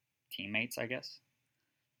teammates, I guess.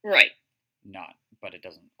 Right. But it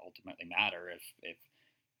doesn't ultimately matter if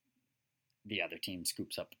the other team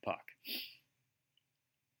scoops up the puck.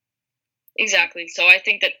 Exactly. So I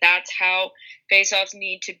think that's how faceoffs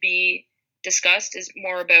need to be discussed, is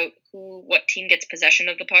more about what team gets possession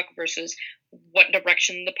of the puck versus what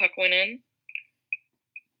direction the puck went in.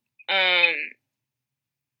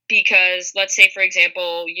 Because let's say, for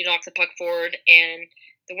example, you knock the puck forward and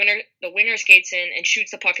the winger skates in and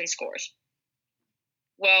shoots the puck and scores.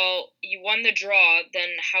 Well, you won the draw, then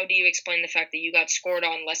how do you explain the fact that you got scored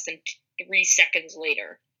on less than 3 seconds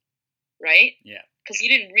later? Right? Yeah. Because you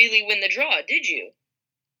didn't really win the draw, did you?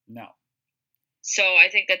 No. So I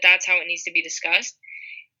think that's how it needs to be discussed.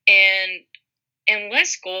 And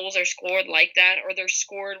unless goals are scored like that, or they're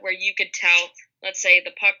scored where you could tell, let's say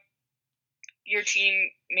the puck, your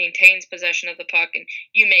team maintains possession of the puck and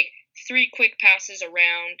you make 3 quick passes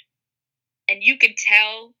around and you could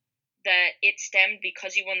tell that it stemmed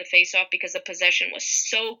because you won the faceoff because the possession was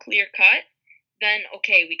so clear cut, then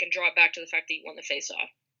okay, we can draw it back to the fact that you won the faceoff.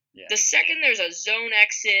 Yeah. The second there's a zone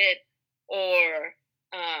exit or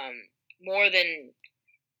more than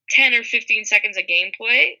 10 or 15 seconds of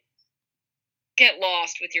gameplay, get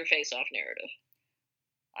lost with your face-off narrative.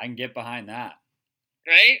 I can get behind that.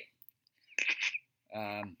 Right?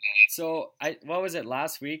 So what was it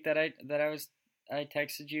last week that I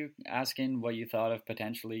texted you asking what you thought of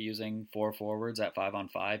potentially using 4 forwards at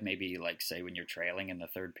 5-on-5, maybe like say when you're trailing in the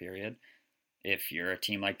third period. If you're a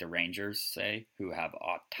team like the Rangers, say, who have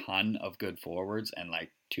a ton of good forwards and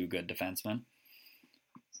like 2 good defensemen.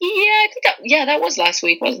 Yeah, I think that was last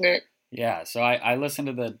week, wasn't it? Yeah, so I listened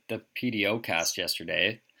to the PDO cast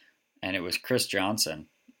yesterday, and it was Chris Johnston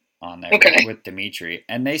on there with Dimitri,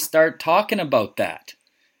 and they start talking about that.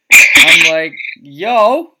 I'm like,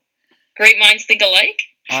 yo. Great minds think alike?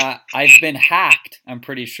 I've been hacked, I'm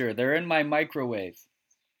pretty sure. They're in my microwave.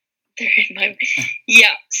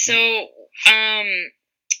 Yeah, so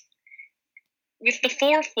with the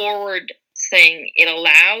 4 forward thing, it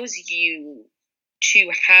allows you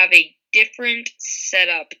to have a different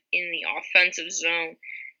setup in the offensive zone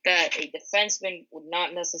that a defenseman would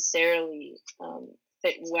not necessarily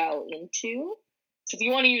fit well into. So if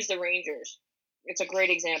you want to use the Rangers, it's a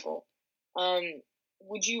great example.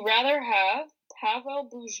 Would you rather have Pavel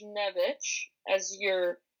Buchnevich as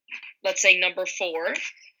your, let's say, number 4,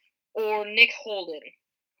 or Nick Holden?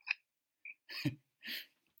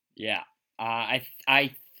 Yeah. I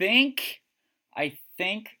think,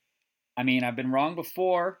 I mean, I've been wrong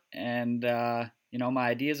before, and, my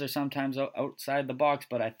ideas are sometimes outside the box,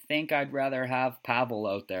 but I think I'd rather have Pavel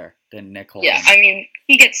out there than Nick Holden. Yeah, I mean,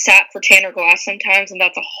 he gets sat for Tanner Glass sometimes, and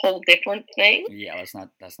that's a whole different thing. Yeah, let's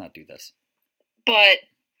not do this. But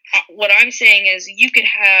what I'm saying is you could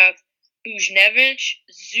have Buchnevich,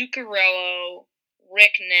 Zuccarello,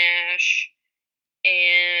 Rick Nash,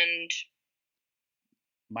 and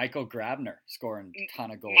Michael Grabner scoring a ton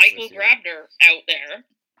of goals. Michael Grabner out there,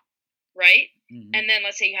 right? Mm-hmm. And then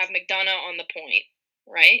let's say you have McDonough on the point,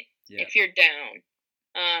 right? Yeah. If you're down.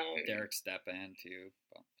 Derek Stepan too.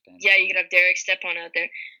 Yeah, you could have Derek Stepan out there.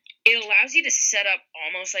 It allows you to set up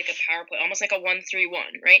almost like a power play, almost like a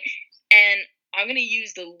 1-3-1, right? And I'm going to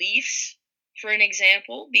use the Leafs for an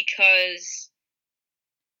example because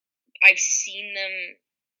I've seen them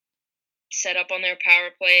set up on their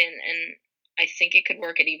power play and I think it could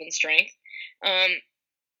work at even strength.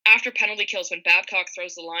 After penalty kills, when Babcock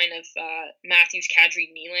throws the line of Matthews, Kadri,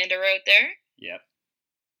 Nylander out there, Yep.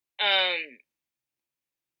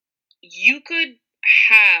 You could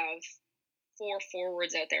have 4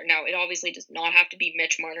 forwards out there. Now, it obviously does not have to be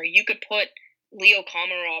Mitch Marner. You could put Leo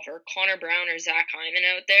Komarov or Connor Brown or Zach Hyman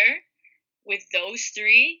out there with those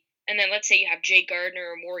 3, and then let's say you have Jake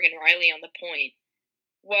Gardiner or Morgan Riley on the point.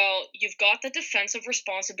 Well, you've got the defensive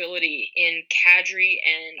responsibility in Kadri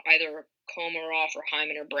and either Komarov or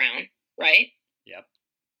Hyman or Brown, right? Yep.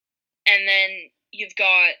 And then you've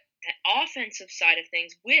got the offensive side of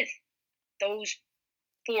things with those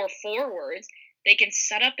 4 forwards. They can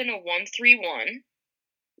set up in a 1-3-1,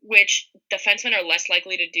 which defensemen are less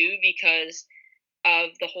likely to do because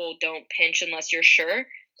of the whole don't pinch unless you're sure.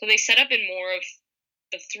 So they set up in more of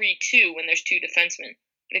the 3-2 when there's 2 defensemen.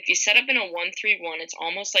 But if you set up in a 1-3-1, it's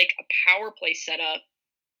almost like a power play setup.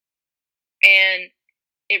 And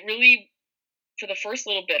it really, for the first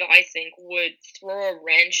little bit, I think, would throw a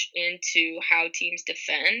wrench into how teams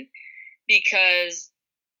defend. Because,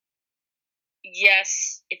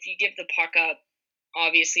 yes, if you give the puck up,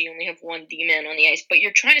 obviously you only have 1 D-man on the ice. But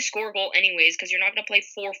you're trying to score a goal anyways because you're not going to play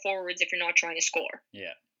 4 forwards if you're not trying to score.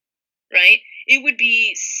 Yeah. Right? It would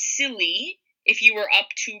be silly if you were up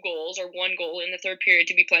 2 goals or 1 goal in the third period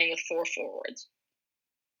to be playing with 4 forwards.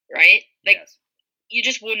 Right? Like, yes. You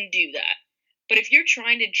just wouldn't do that. But if you're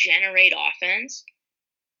trying to generate offense,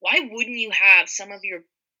 why wouldn't you have some of your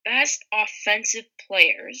best offensive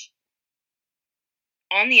players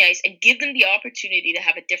on the ice and give them the opportunity to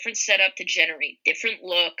have a different setup to generate different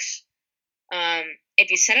looks?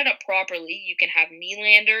 If you set it up properly, you can have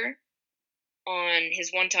Nylander on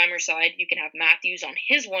his one-timer side. You can have Matthews on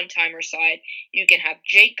his one-timer side. You can have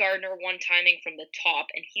Jake Gardiner one-timing from the top,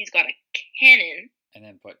 and he's got a cannon. And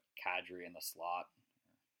then put Kadri in the slot.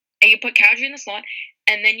 And you put Kadri in the slot,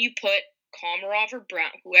 and then you put Komarov or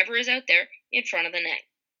Brown, whoever is out there, in front of the net.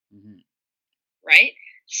 Mm-hmm. Right?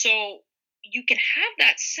 So you can have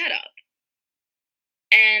that set up.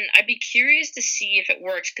 And I'd be curious to see if it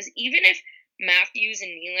works, because even if Matthews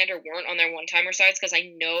and Nylander weren't on their one-timer sides, because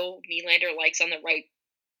I know Nylander likes on the right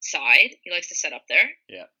side. He likes to set up there.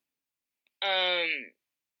 Yeah.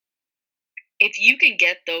 If you can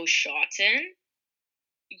get those shots in,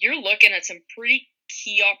 you're looking at some pretty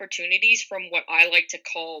key opportunities from what I like to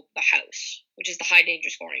call the house, which is the high danger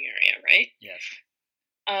scoring area, right? Yes.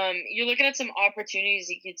 You're looking at some opportunities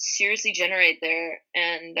you could seriously generate there,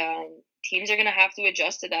 and teams are going to have to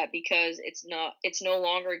adjust to that because it's no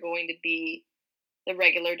longer going to be the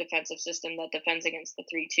regular defensive system that defends against the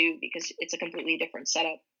 3-2 because it's a completely different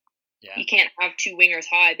setup. Yeah. You can't have 2 wingers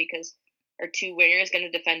high because our 2 wingers going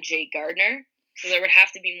to defend Jake Gardiner. So there would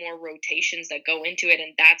have to be more rotations that go into it,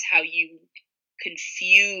 and that's how you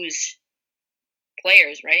confuse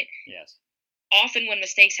players, right? Yes. Often when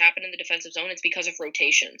mistakes happen in the defensive zone, it's because of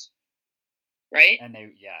rotations, right? And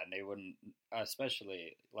they wouldn't,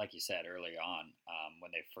 especially like you said early on,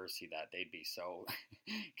 when they first see that, they'd be so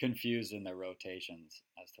confused in their rotations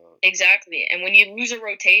as to Exactly. And when you lose a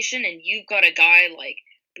rotation and you've got a guy like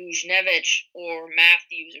Buchnevich or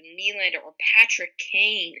Matthews or Nylander or Patrick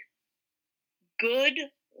Kane, good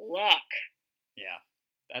luck.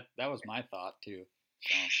 Yeah, that was my thought too.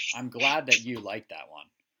 So I'm glad that you liked that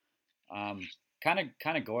one. Kind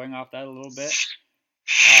of going off that a little bit.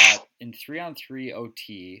 In 3-on-3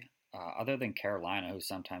 OT, other than Carolina, who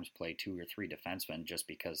sometimes play 2 or 3 defensemen just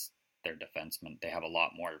because they're defensemen, they have a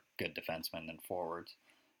lot more good defensemen than forwards.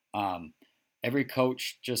 Every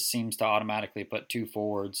coach just seems to automatically put 2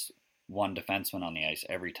 forwards, 1 defenseman on the ice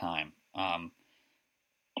every time.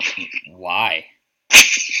 Why?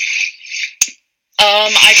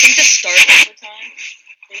 I think to start overtime,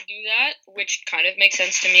 they do that, which kind of makes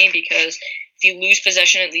sense to me because if you lose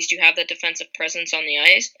possession, at least you have that defensive presence on the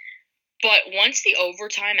ice. But once the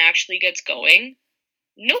overtime actually gets going,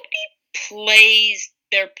 nobody plays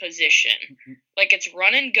their position. Mm-hmm. Like, it's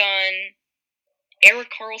run and gun.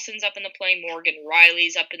 Erik Karlsson's up in the play. Morgan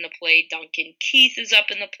Riley's up in the play. Duncan Keith is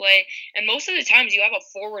up in the play. And most of the times you have a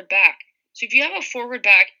forward back. So if you have a forward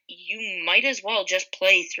back, you might as well just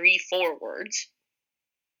play 3 forwards.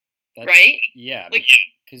 Right? Yeah, like,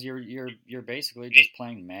 because you're basically just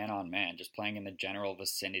playing man on man, just playing in the general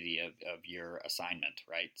vicinity of your assignment,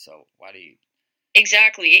 right? So why do you?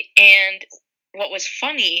 Exactly. And what was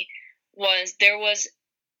funny was there was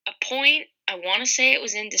a point, I want to say it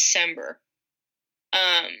was in December,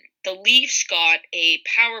 the Leafs got a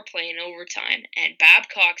power play in overtime, and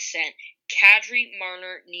Babcock sent Kadri,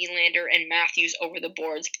 Marner, Nylander, and Matthews over the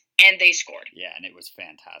boards, and they scored. Yeah, and it was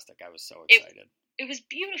fantastic. I was so excited. It was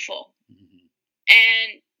beautiful. Mm-hmm.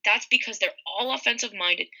 And that's because they're all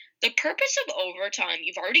offensive-minded. The purpose of overtime,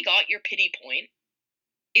 you've already got your pity point,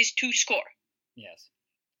 is to score. Yes.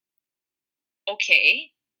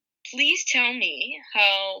 Okay, please tell me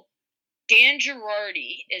how Dan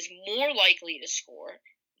Girardi is more likely to score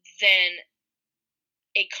than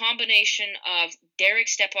a combination of Derek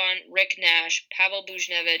Stepan, Rick Nash, Pavel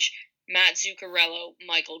Buchnevich, Matt Zuccarello,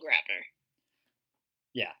 Michael Grabner.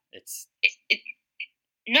 Yeah, it's...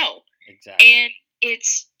 No. Exactly. And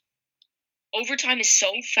it's... Overtime is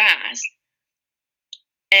so fast,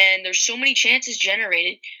 and there's so many chances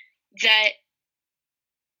generated that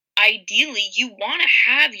ideally you want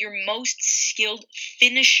to have your most skilled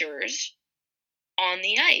finishers on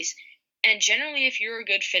the ice. And generally, if you're a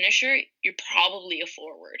good finisher, you're probably a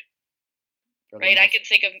forward. Right? I can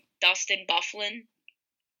think of Dustin Byfuglien,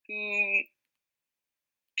 who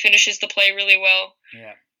finishes the play really well.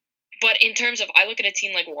 Yeah. But in terms of, I look at a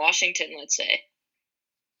team like Washington, let's say,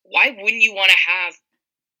 why wouldn't you want to have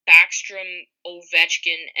Backstrom,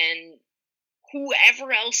 Ovechkin, and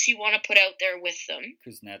whoever else you want to put out there with them?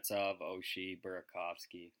 Kuznetsov, Oshie,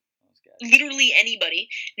 Burakovsky, those guys. Literally anybody.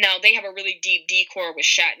 Now, they have a really deep D-core with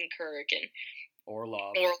Shattenkirk and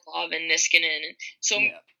Orlov and Niskanen. And so,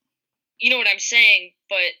 yeah. You know what I'm saying,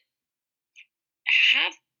 but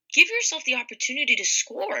give yourself the opportunity to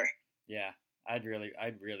score. Yeah, I'd really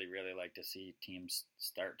like to see teams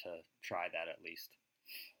start to try that at least.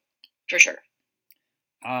 For sure.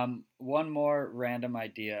 One more random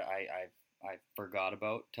idea I forgot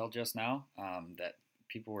about till just now, that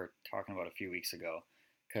people were talking about a few weeks ago,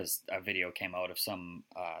 because a video came out of some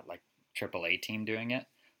like AAA team doing it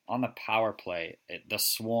on the power play, the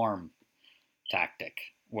swarm tactic,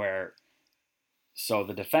 where so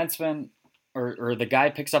the defenseman or the guy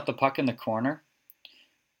picks up the puck in the corner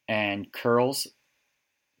and curls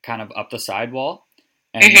kind of up the sidewall,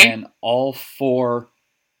 and then all four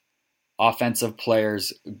offensive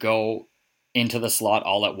players go into the slot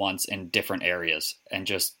all at once in different areas and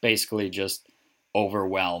just basically just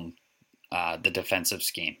overwhelm the defensive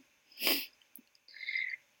scheme.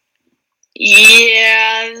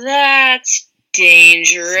 Yeah, that's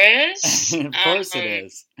dangerous. Of course it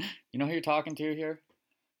is. You know who you're talking to here?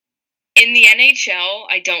 In the NHL,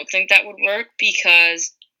 I don't think that would work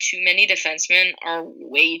because too many defensemen are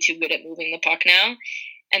way too good at moving the puck now.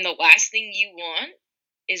 And the last thing you want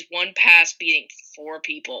is one pass beating four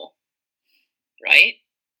people. Right?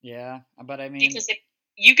 Yeah, but I mean... Because if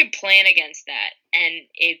you can plan against that, and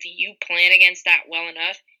if you plan against that well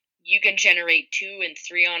enough, you can generate 2 and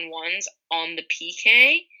 3-on-1s on the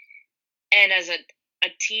PK. And as a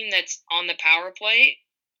team that's on the power play,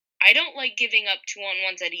 I don't like giving up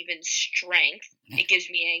 2-on-1s at even strength. It gives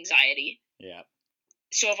me anxiety. Yeah.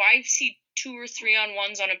 So if I see 2 or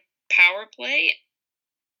 3-on-1s on a power play,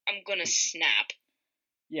 I'm going to snap.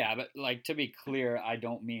 Yeah, but like, to be clear, I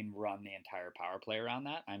don't mean run the entire power play around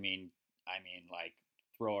that. I mean like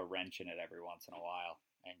throw a wrench in it every once in a while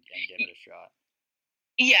and give it a shot.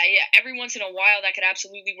 Yeah. Every once in a while that could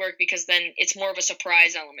absolutely work because then it's more of a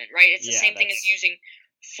surprise element, right? It's the same thing as using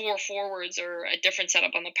 4 forwards or a different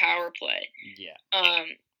setup on the power play. Yeah.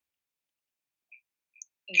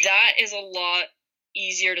 That is a lot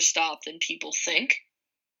easier to stop than people think.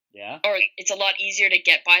 Yeah. Or it's a lot easier to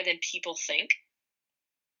get by than people think.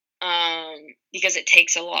 Because it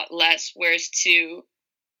takes a lot less, whereas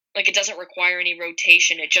it doesn't require any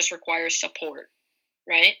rotation, it just requires support,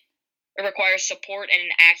 right? It requires support and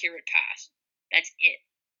an accurate pass. That's it.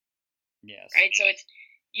 Yes. Right? So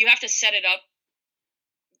you have to set it up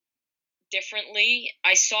differently.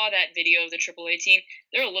 I saw that video of the AAA team.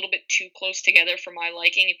 They're a little bit too close together for my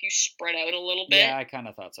liking. If you spread out a little bit. Yeah, I kind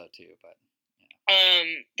of thought so too, but yeah.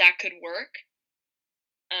 That could work.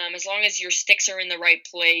 As long as your sticks are in the right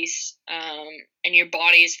place, and your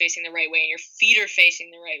body is facing the right way, and your feet are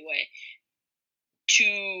facing the right way,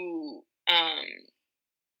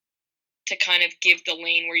 to kind of give the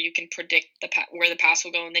lane where you can predict where the pass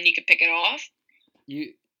will go, and then you can pick it off.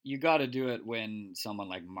 You got to do it when someone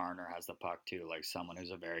like Marner has the puck too, like someone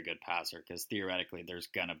who's a very good passer, because theoretically there's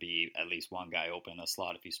gonna be at least one guy open in the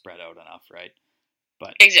slot if you spread out enough, right?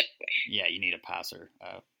 But exactly. Yeah, you need a passer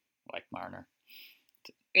like Marner.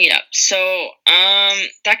 Yeah, so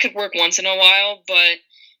that could work once in a while, but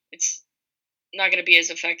it's not going to be as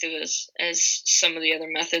effective as some of the other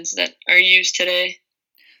methods that are used today.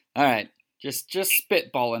 All right, just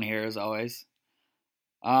spitballing here as always.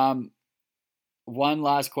 One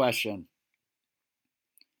last question.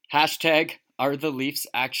 Hashtag, are the Leafs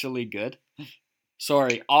actually good?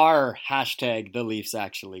 Sorry, are hashtag the Leafs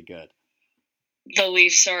actually good? The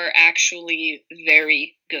Leafs are actually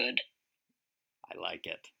very good. I like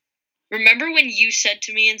it. remember when you said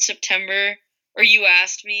to me in September, or you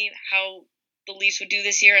asked me how the Leafs would do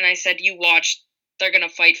this year, and I said, you watch, they're going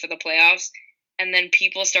to fight for the playoffs, and then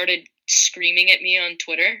people started screaming at me on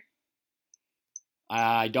Twitter?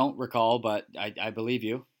 I don't recall, but I believe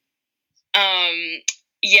you.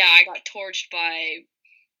 Yeah, I got torched by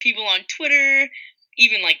people on Twitter,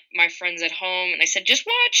 even like my friends at home, and I said, just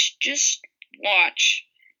watch.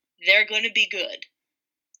 They're going to be good.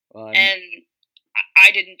 And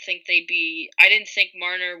I didn't think I didn't think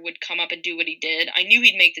Marner would come up and do what he did. I knew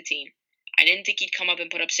he'd make the team. I didn't think he'd come up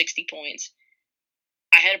and put up 60 points.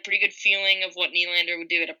 I had a pretty good feeling of what Nylander would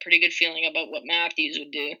do. I had a pretty good feeling about what Matthews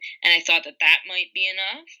would do. And I thought that might be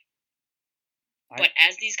enough. But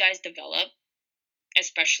as these guys develop,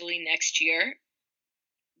 especially next year,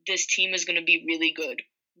 this team is going to be really good.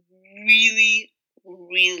 Really,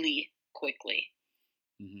 really quickly.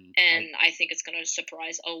 Mm-hmm. And I think it's going to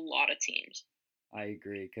surprise a lot of teams. I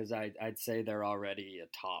agree, because I'd say they're already a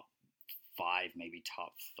top 5, maybe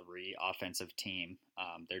top 3 offensive team.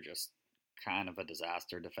 They're just kind of a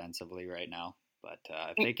disaster defensively right now. But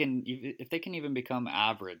if they can even become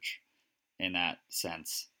average in that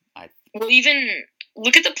sense, well, even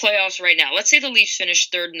look at the playoffs right now. Let's say the Leafs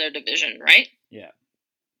finish 3rd in their division, right? Yeah.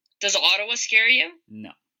 Does Ottawa scare you?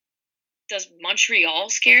 No. Does Montreal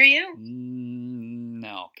scare you?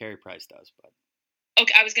 No, Carey Price does, but.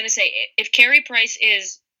 Okay, I was going to say, if Carey Price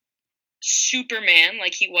is Superman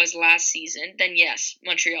like he was last season, then yes,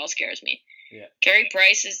 Montreal scares me. Yeah. Carey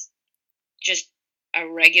Price is just a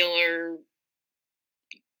regular,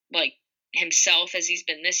 like, himself as he's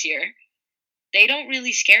been this year. They don't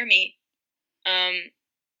really scare me.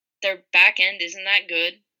 Their back end isn't that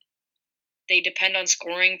good. They depend on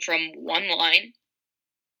scoring from one line.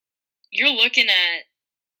 You're looking at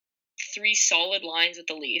 3 solid lines with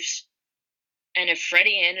the Leafs. And if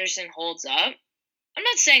Freddie Anderson holds up, I'm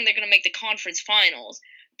not saying they're going to make the conference finals,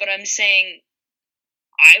 but I'm saying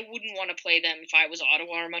I wouldn't want to play them if I was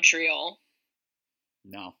Ottawa or Montreal.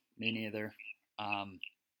 No, me neither. And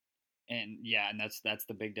that's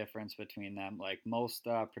the big difference between them. Like most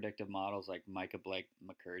predictive models, like Micah Blake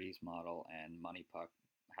McCurdy's model and Money Puck,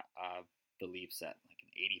 the Leafs set like an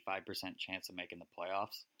 85% chance of making the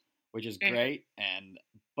playoffs, which is great.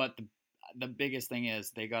 But the biggest thing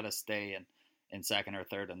is they got to stay in 2nd or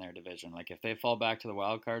 3rd in their division. Like if they fall back to the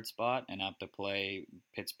wild card spot and have to play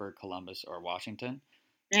Pittsburgh, Columbus, or Washington,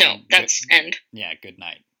 no, that's end. Yeah, good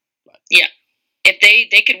night. But. Yeah, if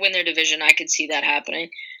they could win their division, I could see that happening.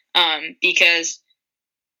 Because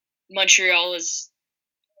Montreal is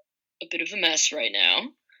a bit of a mess right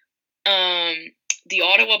now. The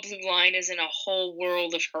Ottawa blue line is in a whole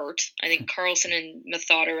world of hurt. I think Karlsson and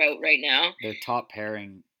Method are out right now. Their top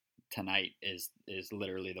pairing tonight is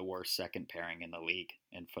literally the worst second pairing in the league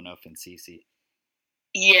in Phaneuf and Ceci.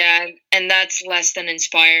 Yeah, and that's less than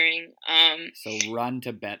inspiring. So run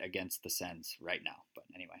to bet against the Sens right now. But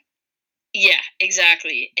anyway. Yeah,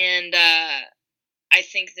 exactly. And I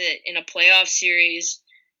think that in a playoff series,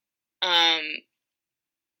 I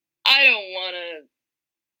don't want to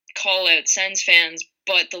call out Sens fans,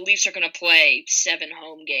 but the Leafs are going to play 7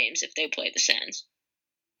 home games if they play the Sens.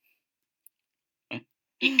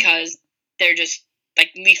 Because they're just,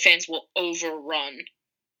 like, Leaf fans will overrun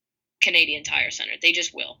Canadian Tire Center. They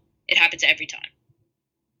just will. It happens every time.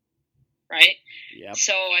 Right? Yep.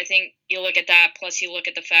 So I think you look at that, plus you look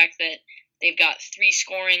at the fact that they've got 3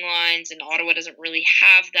 scoring lines, and Ottawa doesn't really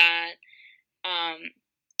have that.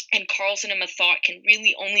 And Karlsson and Method can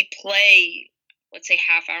really only play, let's say,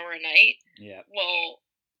 half hour a night. Yeah. Well,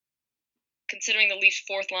 considering the Leafs'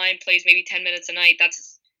 4th line plays maybe 10 minutes a night,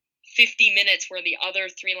 that's 50 minutes where the other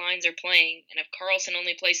 3 lines are playing. And if Karlsson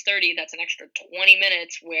only plays 30, that's an extra 20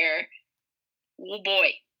 minutes where, oh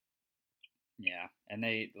boy. Yeah, and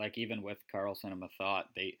they, like, even with Karlsson and Method,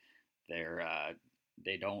 they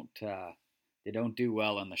don't do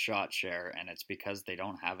well in the shot share, and it's because they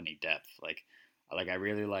don't have any depth. Like I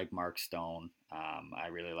really like Mark Stone. I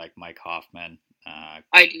really like Mike Hoffman. I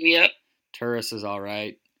do, yep. Turris is all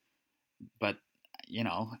right, but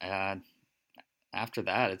after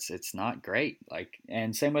that, it's not great. Like,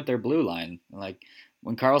 and same with their blue line. Like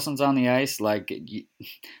when Karlsson's on the ice, like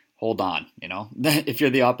hold on, if you're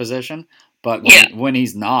the opposition. But when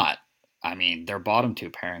he's not, I mean, their bottom 2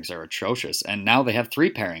 pairings are atrocious. And now they have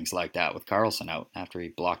 3 pairings like that with Karlsson out after he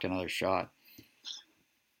blocked another shot.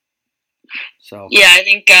 So yeah, I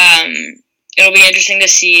think it'll be interesting to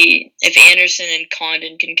see if Anderson and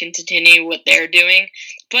Condon can continue what they're doing.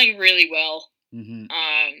 Playing really well. Mm-hmm.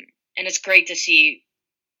 And it's great to see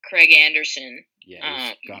Craig Anderson. Yeah,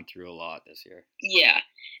 he's gone through a lot this year. Yeah.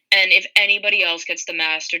 And if anybody else gets the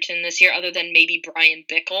Masterton this year, other than maybe Brian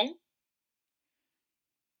Bickle,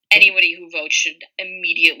 anybody who votes should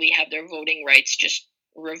immediately have their voting rights just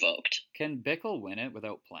revoked. Can Bickle win it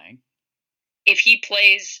without playing? If he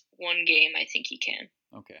plays one game, I think he can.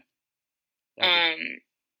 Okay.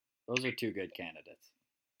 Those are two good candidates.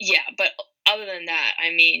 Yeah, but other than that,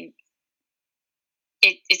 I mean,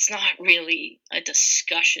 it's not really a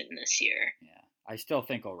discussion this year. Yeah. I still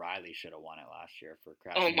think O'Reilly should have won it last year for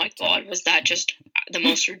crashing. Oh my God, was that just the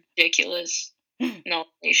most ridiculous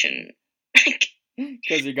nomination?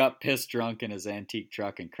 Because he got pissed drunk in his antique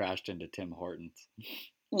truck and crashed into Tim Hortons.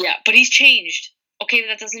 Yeah, but he's changed. Okay,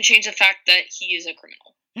 that doesn't change the fact that he is a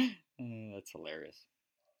criminal. That's hilarious.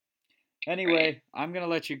 Anyway, I'm going to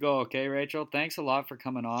let you go, okay, Rachel? Thanks a lot for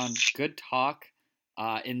coming on. Good talk.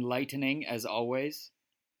 Enlightening, as always.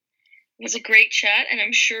 It was a great chat, and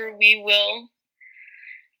I'm sure we will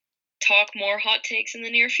talk more hot takes in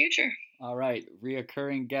the near future. All right,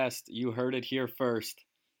 reoccurring guest. You heard it here first.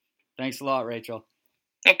 Thanks a lot, Rachel.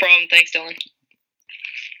 No problem. Thanks, Dylan.